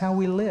 But that's how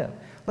we live.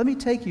 Let me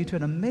take you to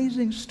an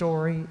amazing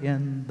story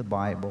in the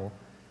Bible.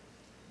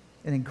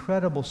 An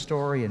incredible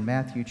story in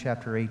Matthew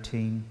chapter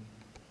 18.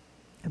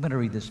 I'm going to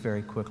read this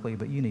very quickly,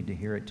 but you need to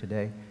hear it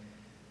today.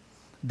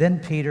 Then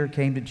Peter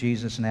came to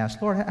Jesus and asked,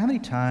 Lord, how many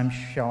times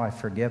shall I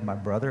forgive my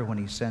brother when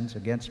he sins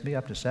against me?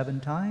 Up to 7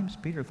 times?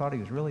 Peter thought he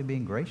was really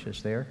being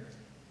gracious there.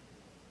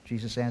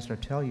 Jesus answered,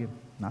 I tell you,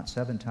 not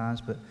 7 times,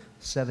 but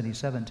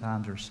 77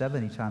 times or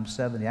 70 times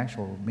 7. The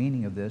actual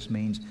meaning of this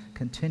means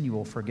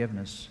continual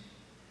forgiveness.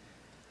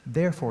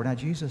 Therefore, now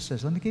Jesus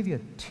says, let me give you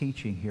a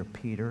teaching here,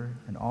 Peter,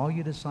 and all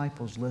you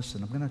disciples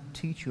listen. I'm going to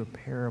teach you a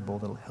parable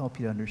that will help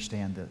you to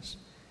understand this.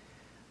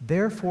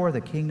 Therefore,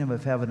 the kingdom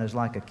of heaven is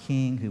like a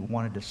king who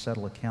wanted to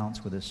settle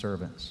accounts with his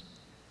servants.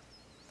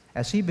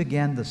 As he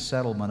began the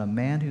settlement, a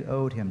man who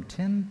owed him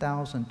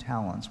 10,000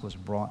 talents was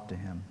brought to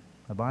him.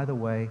 Now, by the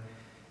way,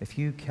 if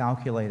you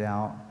calculate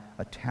out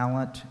a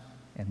talent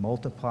and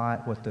multiply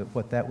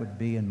what that would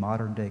be in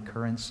modern day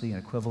currency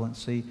and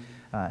equivalency,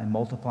 and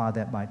multiply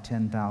that by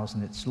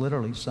 10,000, it's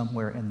literally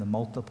somewhere in the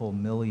multiple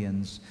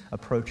millions,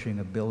 approaching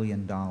 $1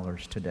 billion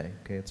today.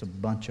 Okay, it's a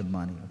bunch of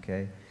money.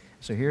 Okay,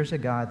 so here's a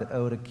guy that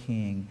owed a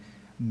king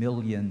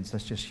millions.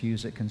 Let's just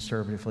use it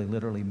conservatively,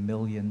 literally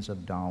millions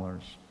of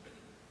dollars.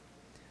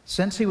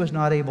 Since he was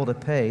not able to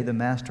pay, the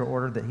master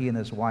ordered that he and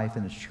his wife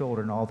and his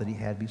children, all that he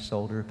had, be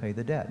sold to repay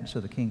the debt. And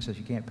so the king says,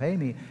 you can't pay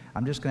me.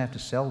 I'm just going to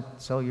have to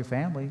sell your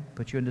family,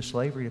 put you into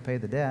slavery to pay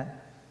the debt.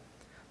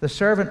 The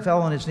servant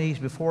fell on his knees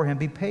before him.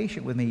 Be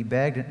patient with me, he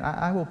begged, and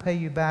I will pay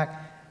you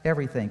back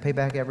everything, pay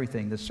back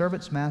everything. The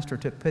servant's master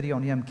took pity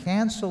on him,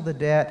 canceled the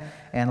debt,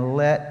 and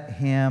let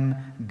him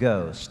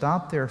go.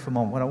 Stop there for a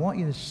moment. What I want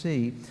you to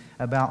see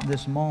about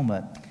this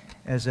moment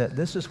is that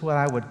this is what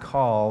I would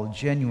call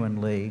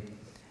genuinely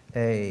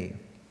a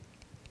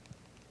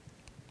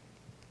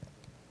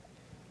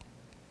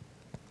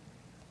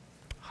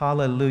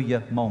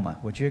hallelujah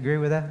moment. Would you agree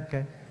with that?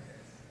 Okay.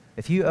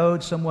 If you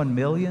owed someone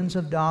millions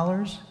of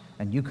dollars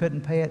and you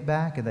couldn't pay it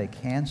back and they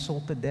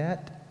canceled the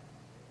debt,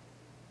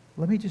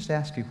 let me just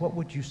ask you, what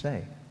would you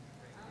say?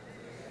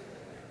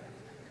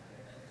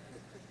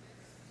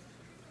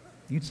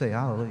 You'd say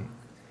hallelujah.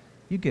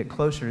 You'd get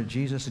closer to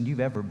Jesus than you've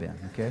ever been,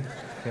 okay?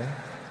 Okay?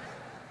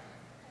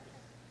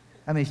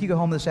 I mean, if you go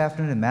home this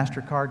afternoon and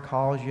MasterCard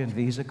calls you and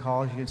Visa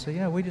calls you and say,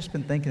 yeah, we've just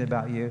been thinking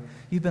about you.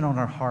 You've been on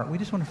our heart. We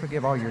just want to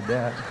forgive all your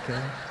debt,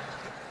 okay?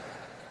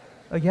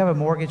 Oh, you have a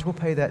mortgage, we'll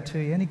pay that to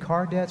you. Any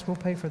car debts, we'll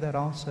pay for that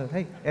also.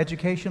 Hey,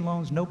 education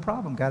loans, no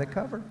problem, got it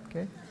covered,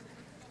 okay?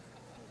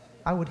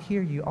 I would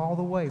hear you all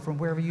the way from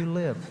wherever you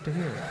live to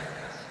hear it.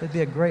 It'd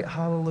be a great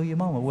hallelujah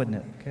moment, wouldn't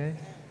it, okay?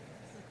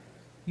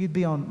 You'd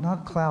be on,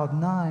 not cloud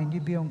 9,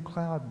 you'd be on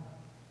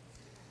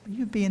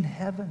you'd be in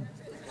heaven,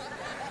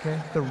 okay?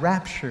 The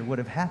rapture would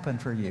have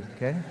happened for you,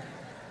 okay?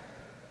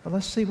 But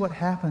let's see what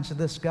happens to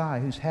this guy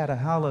who's had a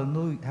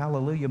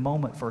hallelujah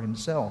moment for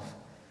himself.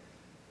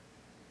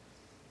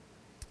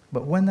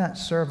 But when that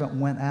servant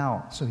went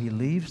out, so he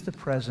leaves the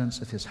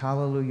presence of his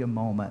hallelujah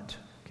moment,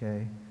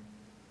 okay?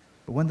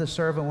 But when the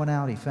servant went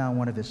out, he found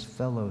one of his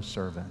fellow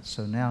servants.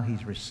 So now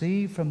he's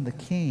received from the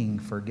king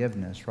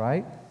forgiveness,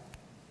 right?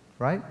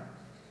 Right?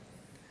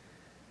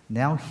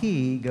 Now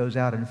he goes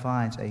out and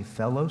finds a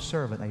fellow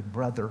servant, a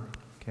brother,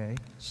 okay,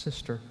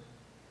 sister,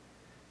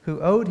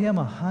 who owed him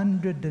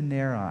 100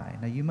 denarii.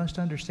 Now you must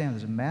understand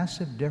there's a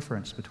massive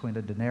difference between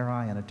a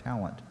denarii and a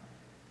talent.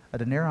 A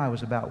denarii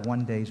was about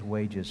 1 day's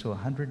wages, so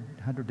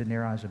 100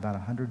 denarii is about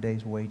 100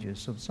 days' wages,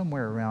 so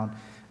somewhere around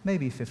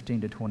maybe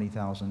 $15,000 to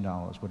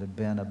 $20,000 would have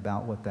been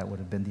about what that would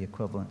have been the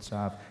equivalence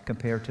of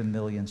compared to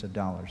millions of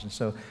dollars. And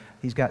so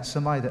he's got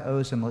somebody that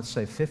owes him, let's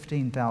say,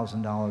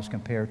 $15,000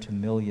 compared to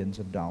millions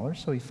of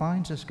dollars. So he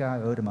finds this guy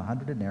who owed him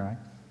 100 denarii.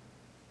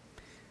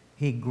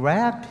 He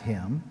grabbed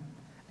him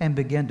and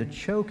began to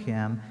choke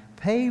him.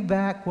 "Pay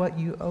back what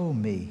you owe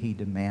me," he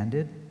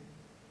demanded.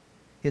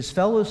 His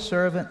fellow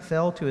servant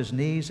fell to his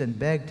knees and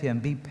begged him,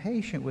 "Be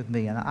patient with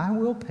me, and I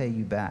will pay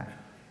you back."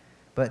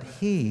 But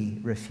he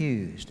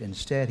refused.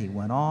 Instead, he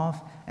went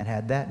off and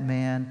had that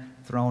man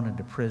thrown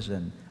into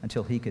prison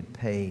until he could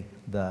pay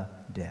the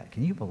debt.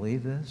 Can you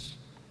believe this?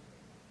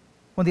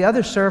 When the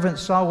other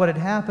servants saw what had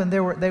happened,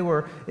 they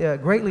were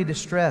greatly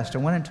distressed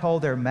and went and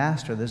told their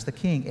master, this is the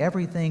king,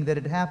 everything that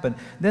had happened.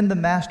 Then the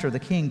master, the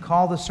king,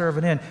 called the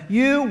servant in.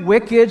 "You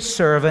wicked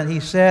servant," he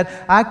said,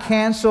 "I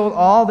canceled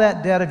all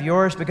that debt of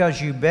yours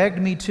because you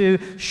begged me to.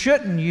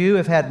 Shouldn't you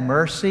have had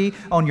mercy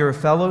on your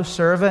fellow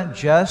servant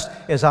just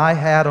as I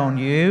had on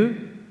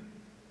you?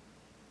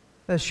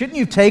 Shouldn't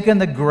you have taken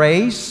the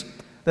grace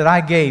that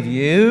I gave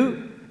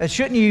you?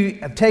 Shouldn't you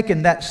have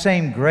taken that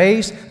same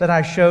grace that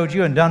I showed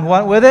you and done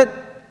what with it?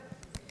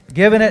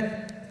 Given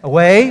it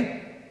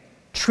away?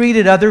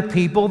 Treated other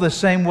people the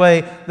same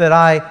way that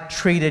I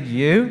treated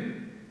you?"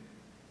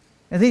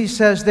 And then he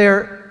says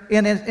there,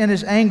 in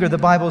his anger, the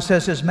Bible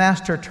says his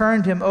master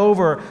turned him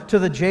over to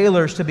the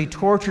jailers to be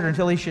tortured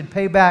until he should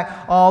pay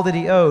back all that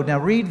he owed. Now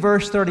read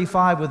verse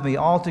 35 with me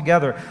all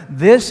together.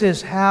 "This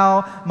is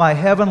how my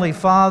heavenly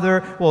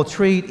Father will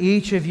treat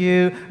each of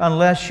you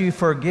unless you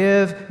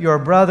forgive your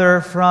brother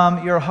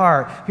from your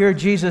heart." Here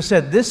Jesus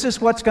said, this is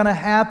what's going to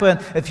happen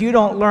if you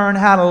don't learn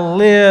how to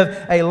live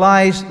a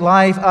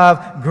life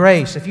of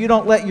grace. If you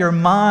don't let your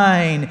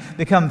mind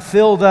become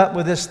filled up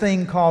with this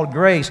thing called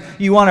grace.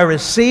 You want to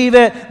receive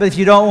it, but if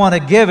you don't want to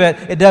give it,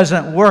 it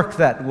doesn't work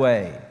that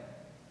way.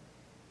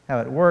 How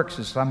it works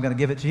is, I'm going to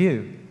give it to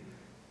you.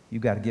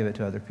 You've got to give it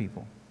to other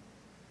people.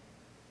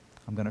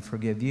 I'm going to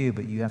forgive you,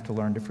 but you have to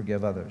learn to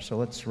forgive others. So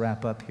let's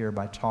wrap up here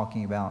by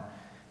talking about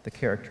the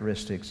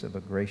characteristics of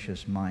a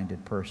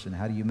gracious-minded person.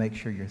 How do you make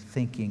sure you're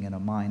thinking in a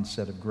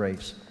mindset of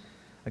grace?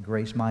 A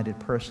grace-minded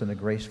person, a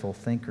graceful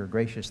thinker,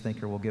 gracious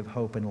thinker will give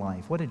hope and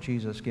life. What did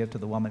Jesus give to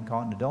the woman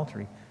caught in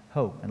adultery?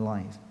 Hope and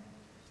life.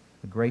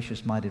 A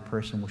gracious-minded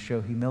person will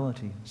show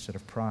humility instead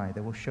of pride.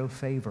 They will show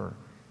favor,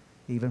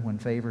 even when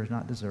favor is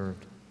not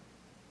deserved.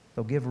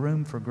 They'll give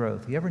room for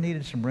growth. You ever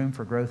needed some room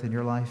for growth in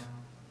your life?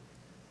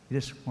 You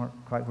just weren't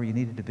quite where you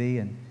needed to be,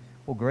 and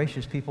well,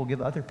 gracious people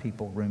give other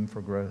people room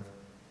for growth.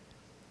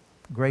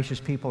 Gracious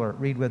people are,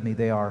 read with me,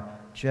 they are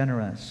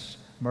generous,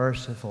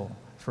 merciful,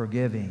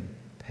 forgiving,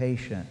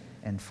 patient,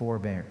 and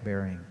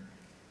forbearing.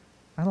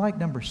 I like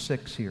number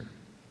 6 here.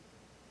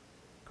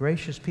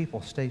 Gracious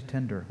people stay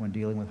tender when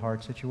dealing with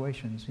hard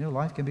situations. You know,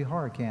 life can be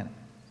hard, can't it?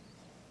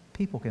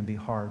 People can be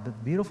hard. But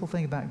the beautiful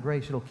thing about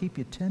grace, it'll keep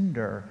you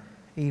tender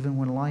even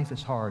when life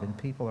is hard and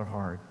people are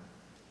hard.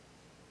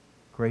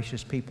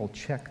 Gracious people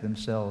check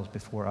themselves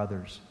before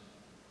others.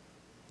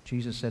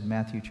 Jesus said in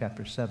Matthew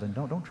chapter 7,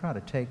 don't try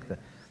to take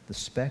the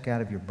speck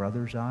out of your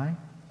brother's eye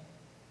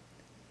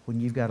when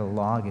you've got a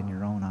log in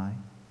your own eye.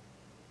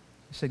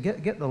 He said,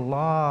 get the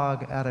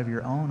log out of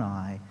your own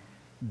eye,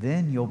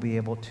 then you'll be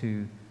able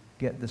to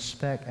get the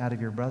speck out of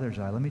your brother's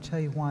eye. Let me tell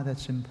you why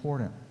that's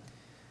important.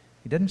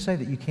 He doesn't say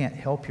that you can't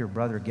help your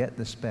brother get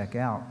the speck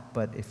out,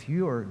 but if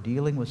you are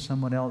dealing with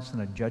someone else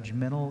in a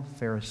judgmental,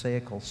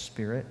 pharisaical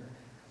spirit,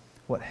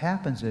 what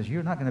happens is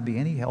you're not going to be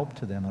any help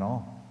to them at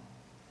all.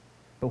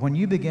 But when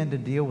you begin to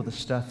deal with the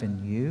stuff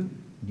in you,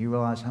 and you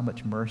realize how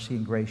much mercy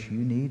and grace you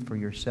need for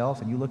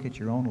yourself, and you look at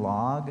your own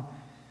log,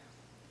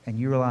 and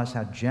you realize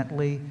how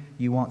gently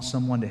you want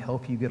someone to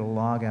help you get a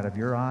log out of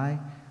your eye,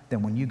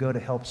 then when you go to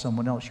help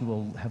someone else, you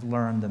will have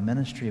learned the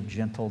ministry of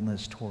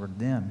gentleness toward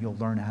them. You'll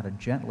learn how to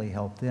gently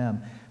help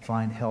them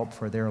find help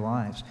for their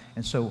lives.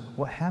 And so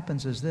what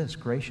happens is this: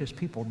 gracious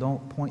people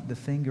don't point the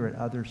finger at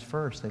others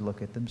first. They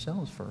look at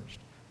themselves first.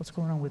 What's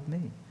going on with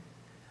me?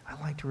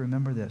 I like to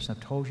remember this.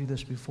 I've told you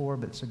this before,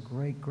 but it's a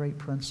great, great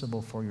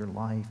principle for your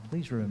life.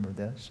 Please remember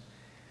this,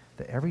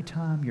 that every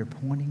time you're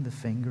pointing the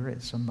finger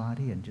at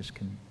somebody and just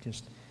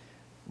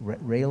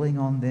railing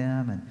on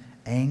them and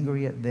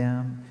angry at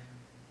them,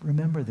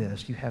 remember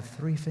this: you have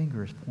 3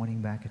 fingers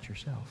pointing back at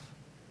yourself.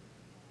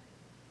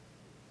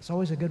 It's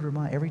always a good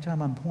reminder. Every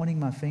time I'm pointing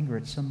my finger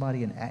at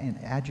somebody in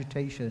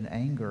agitation and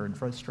anger and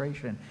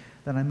frustration,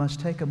 then I must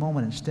take a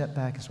moment and step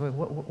back and say,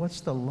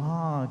 what's the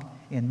log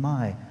in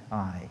my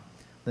eye?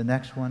 The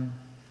next one,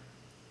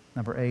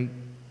 number 8,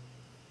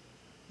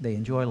 they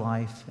enjoy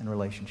life and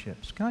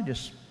relationships. Can I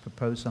just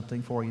propose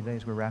something for you today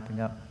as we're wrapping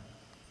up?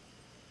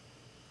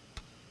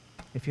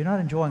 If you're not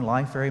enjoying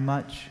life very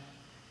much,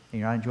 and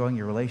you're not enjoying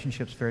your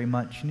relationships very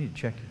much, you need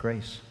to check your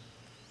grace.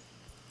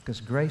 Because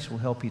grace will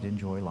help you to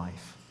enjoy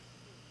life.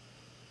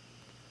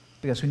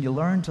 Because when you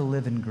learn to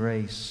live in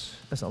grace,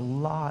 there's a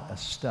lot of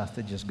stuff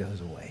that just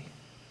goes away.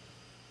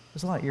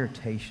 There's a lot of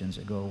irritations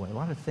that go away. A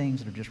lot of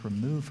things that are just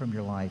removed from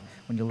your life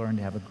when you learn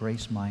to have a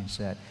grace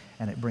mindset,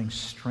 and it brings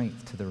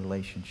strength to the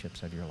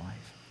relationships of your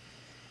life.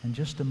 In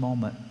just a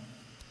moment,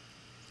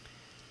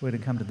 we're going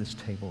to come to this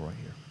table right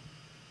here.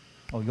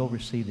 Oh, you'll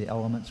receive the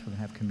elements. We're going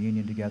to have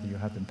communion together. You'll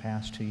have them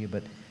passed to you.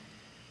 But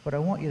what I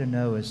want you to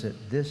know is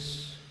that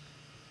this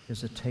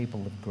is a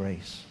table of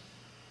grace.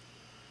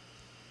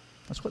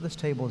 That's what this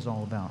table is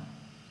all about.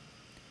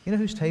 You know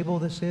whose table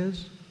this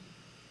is?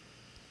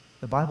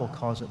 The Bible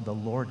calls it the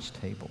Lord's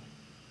table.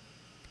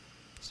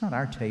 It's not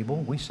our table.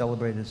 We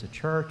celebrate it as a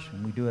church,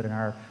 and we do it in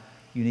our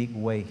unique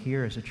way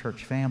here as a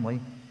church family.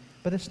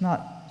 But it's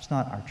not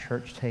our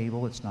church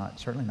table. It's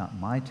certainly not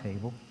my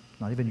table.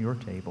 It's not even your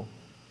table.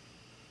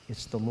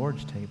 It's the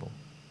Lord's table.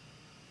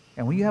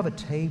 And when you have a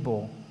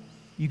table,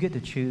 you get to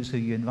choose who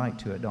you invite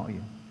to it, don't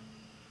you?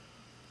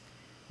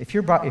 If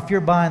you're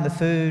buying the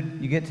food,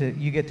 you get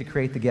to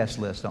create the guest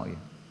list, don't you?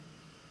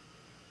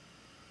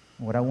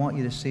 And what I want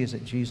you to see is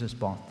that Jesus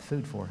bought the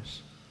food for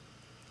us.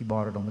 He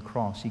bought it on the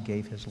cross. He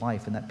gave his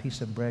life. And that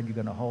piece of bread you're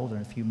going to hold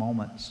in a few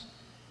moments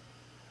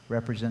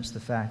represents the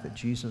fact that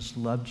Jesus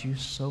loved you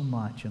so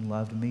much and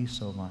loved me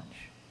so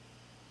much.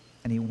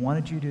 And he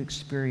wanted you to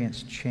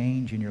experience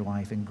change in your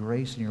life and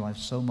grace in your life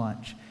so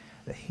much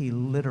that he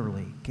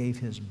literally gave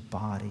his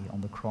body on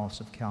the cross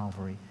of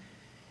Calvary.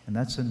 And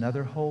that's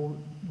another whole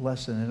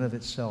lesson in and of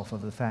itself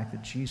of the fact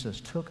that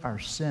Jesus took our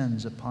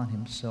sins upon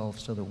himself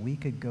so that we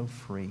could go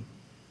free.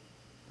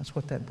 That's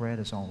what that bread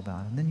is all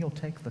about. And then you'll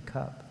take the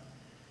cup.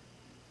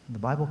 The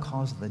Bible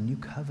calls it the new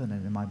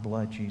covenant in my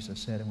blood, Jesus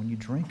said. And when you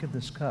drink of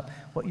this cup,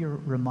 what you're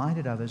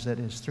reminded of is that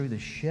it's through the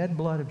shed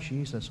blood of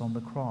Jesus on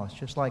the cross.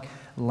 Just like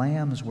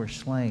lambs were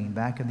slain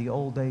back in the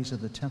old days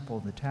of the temple,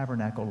 the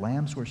tabernacle,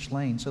 lambs were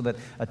slain so that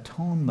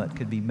atonement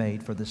could be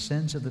made for the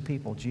sins of the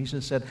people.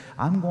 Jesus said,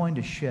 I'm going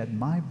to shed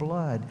my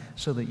blood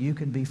so that you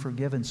can be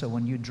forgiven. So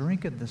when you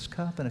drink of this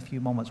cup in a few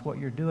moments, what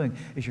you're doing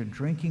is you're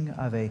drinking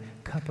of a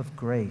cup of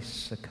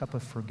grace, a cup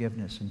of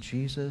forgiveness. And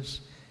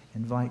Jesus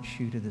invites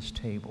you to this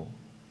table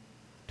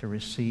to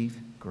receive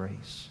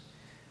grace.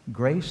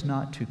 Grace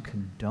not to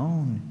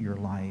condone your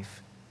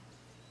life.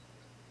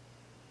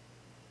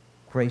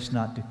 Grace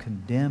not to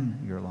condemn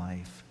your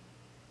life,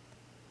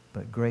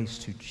 but grace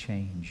to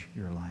change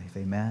your life.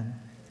 Amen?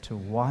 To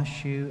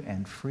wash you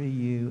and free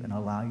you and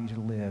allow you to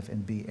live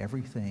and be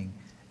everything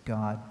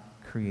God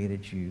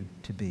created you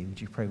to be. Would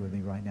you pray with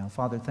me right now?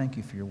 Father, thank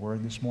you for your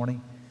word this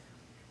morning.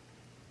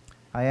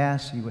 I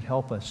ask you would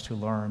help us to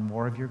learn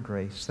more of your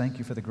grace. Thank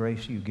you for the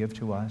grace you give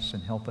to us,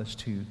 and help us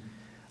to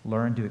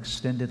learn to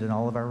extend it in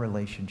all of our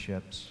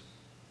relationships.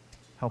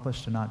 Help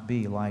us to not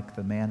be like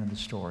the man in the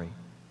story.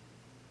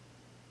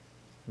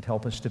 Would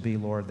help us to be,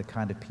 Lord, the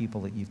kind of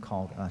people that you've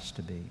called us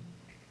to be.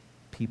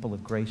 People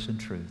of grace and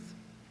truth.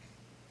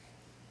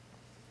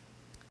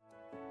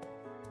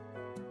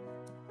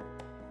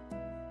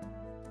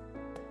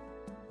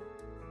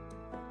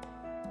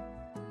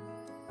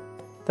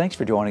 Thanks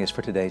for joining us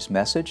for today's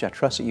message. I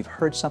trust that you've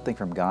heard something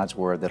from God's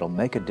Word that'll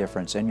make a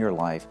difference in your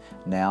life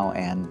now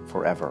and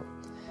forever.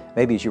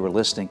 Maybe as you were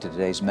listening to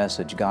today's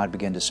message, God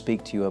began to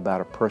speak to you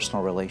about a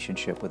personal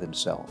relationship with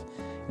himself.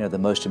 You know, the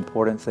most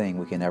important thing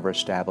we can ever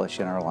establish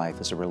in our life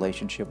is a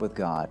relationship with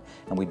God,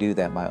 and we do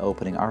that by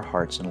opening our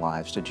hearts and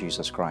lives to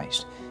Jesus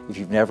Christ. If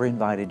you've never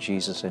invited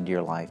Jesus into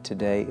your life,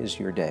 today is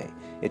your day.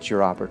 It's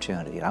your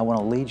opportunity. And I want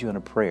to lead you in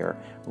a prayer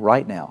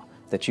right now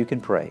that you can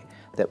pray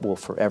that will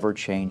forever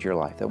change your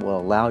life, that will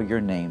allow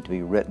your name to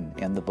be written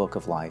in the book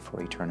of life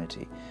for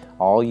eternity.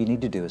 All you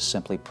need to do is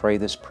simply pray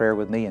this prayer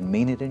with me and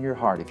mean it in your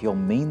heart. If you'll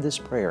mean this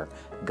prayer,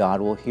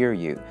 God will hear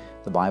you.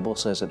 The Bible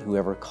says that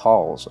whoever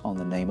calls on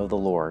the name of the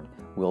Lord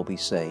will be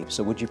saved.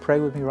 So would you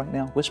pray with me right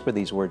now? Whisper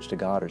these words to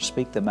God or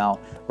speak them out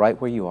right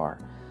where you are.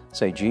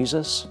 Say,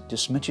 Jesus,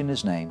 just mention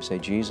his name. Say,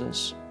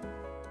 Jesus,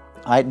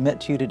 I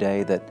admit to you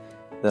today that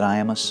I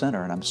am a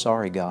sinner, and I'm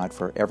sorry, God,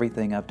 for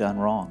everything I've done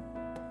wrong.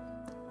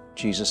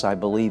 Jesus, I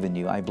believe in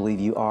you. I believe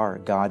you are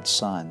God's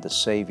Son, the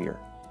Savior,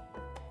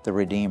 the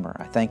Redeemer.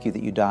 I thank you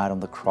that you died on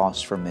the cross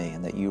for me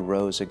and that you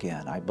rose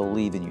again. I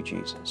believe in you,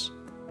 Jesus.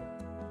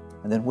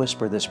 And then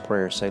whisper this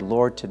prayer. Say,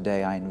 Lord,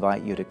 today I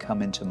invite you to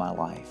come into my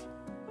life,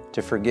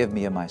 to forgive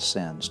me of my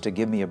sins, to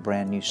give me a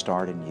brand new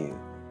start in you.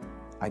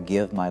 I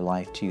give my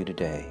life to you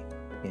today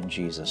in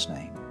Jesus'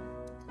 name.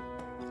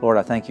 Lord,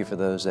 I thank you for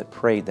those that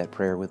prayed that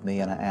prayer with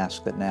me, and I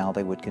ask that now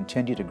they would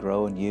continue to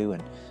grow in you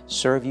and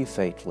serve you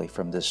faithfully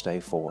from this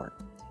day forward.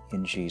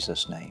 In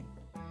Jesus' name.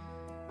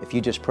 If you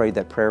just prayed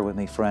that prayer with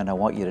me, friend, I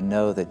want you to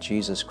know that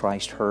Jesus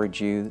Christ heard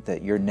you,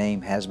 that your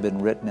name has been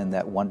written in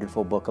that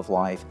wonderful book of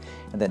life,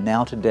 and that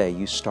now today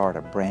you start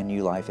a brand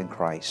new life in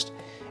Christ.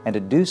 And to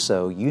do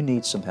so, you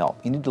need some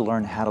help. You need to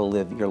learn how to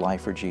live your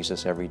life for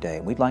Jesus every day.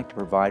 And we'd like to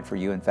provide for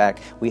you. In fact,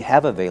 we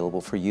have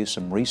available for you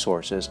some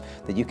resources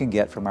that you can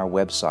get from our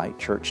website,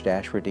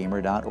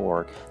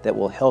 church-redeemer.org, that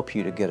will help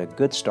you to get a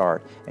good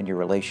start in your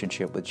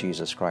relationship with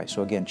Jesus Christ.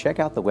 So again, check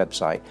out the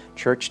website,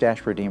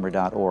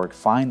 church-redeemer.org.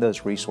 Find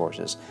those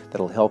resources that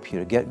will help you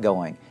to get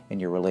going in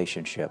your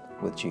relationship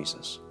with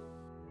Jesus.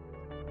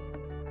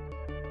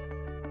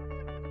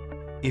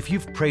 If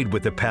you've prayed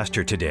with the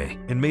pastor today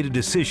and made a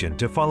decision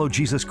to follow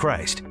Jesus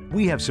Christ,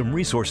 we have some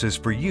resources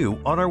for you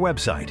on our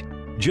website.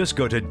 Just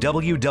go to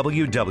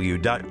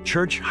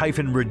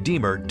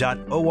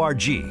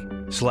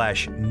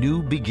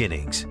www.church-redeemer.org/new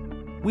beginnings.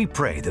 We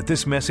pray that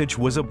this message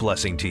was a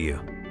blessing to you.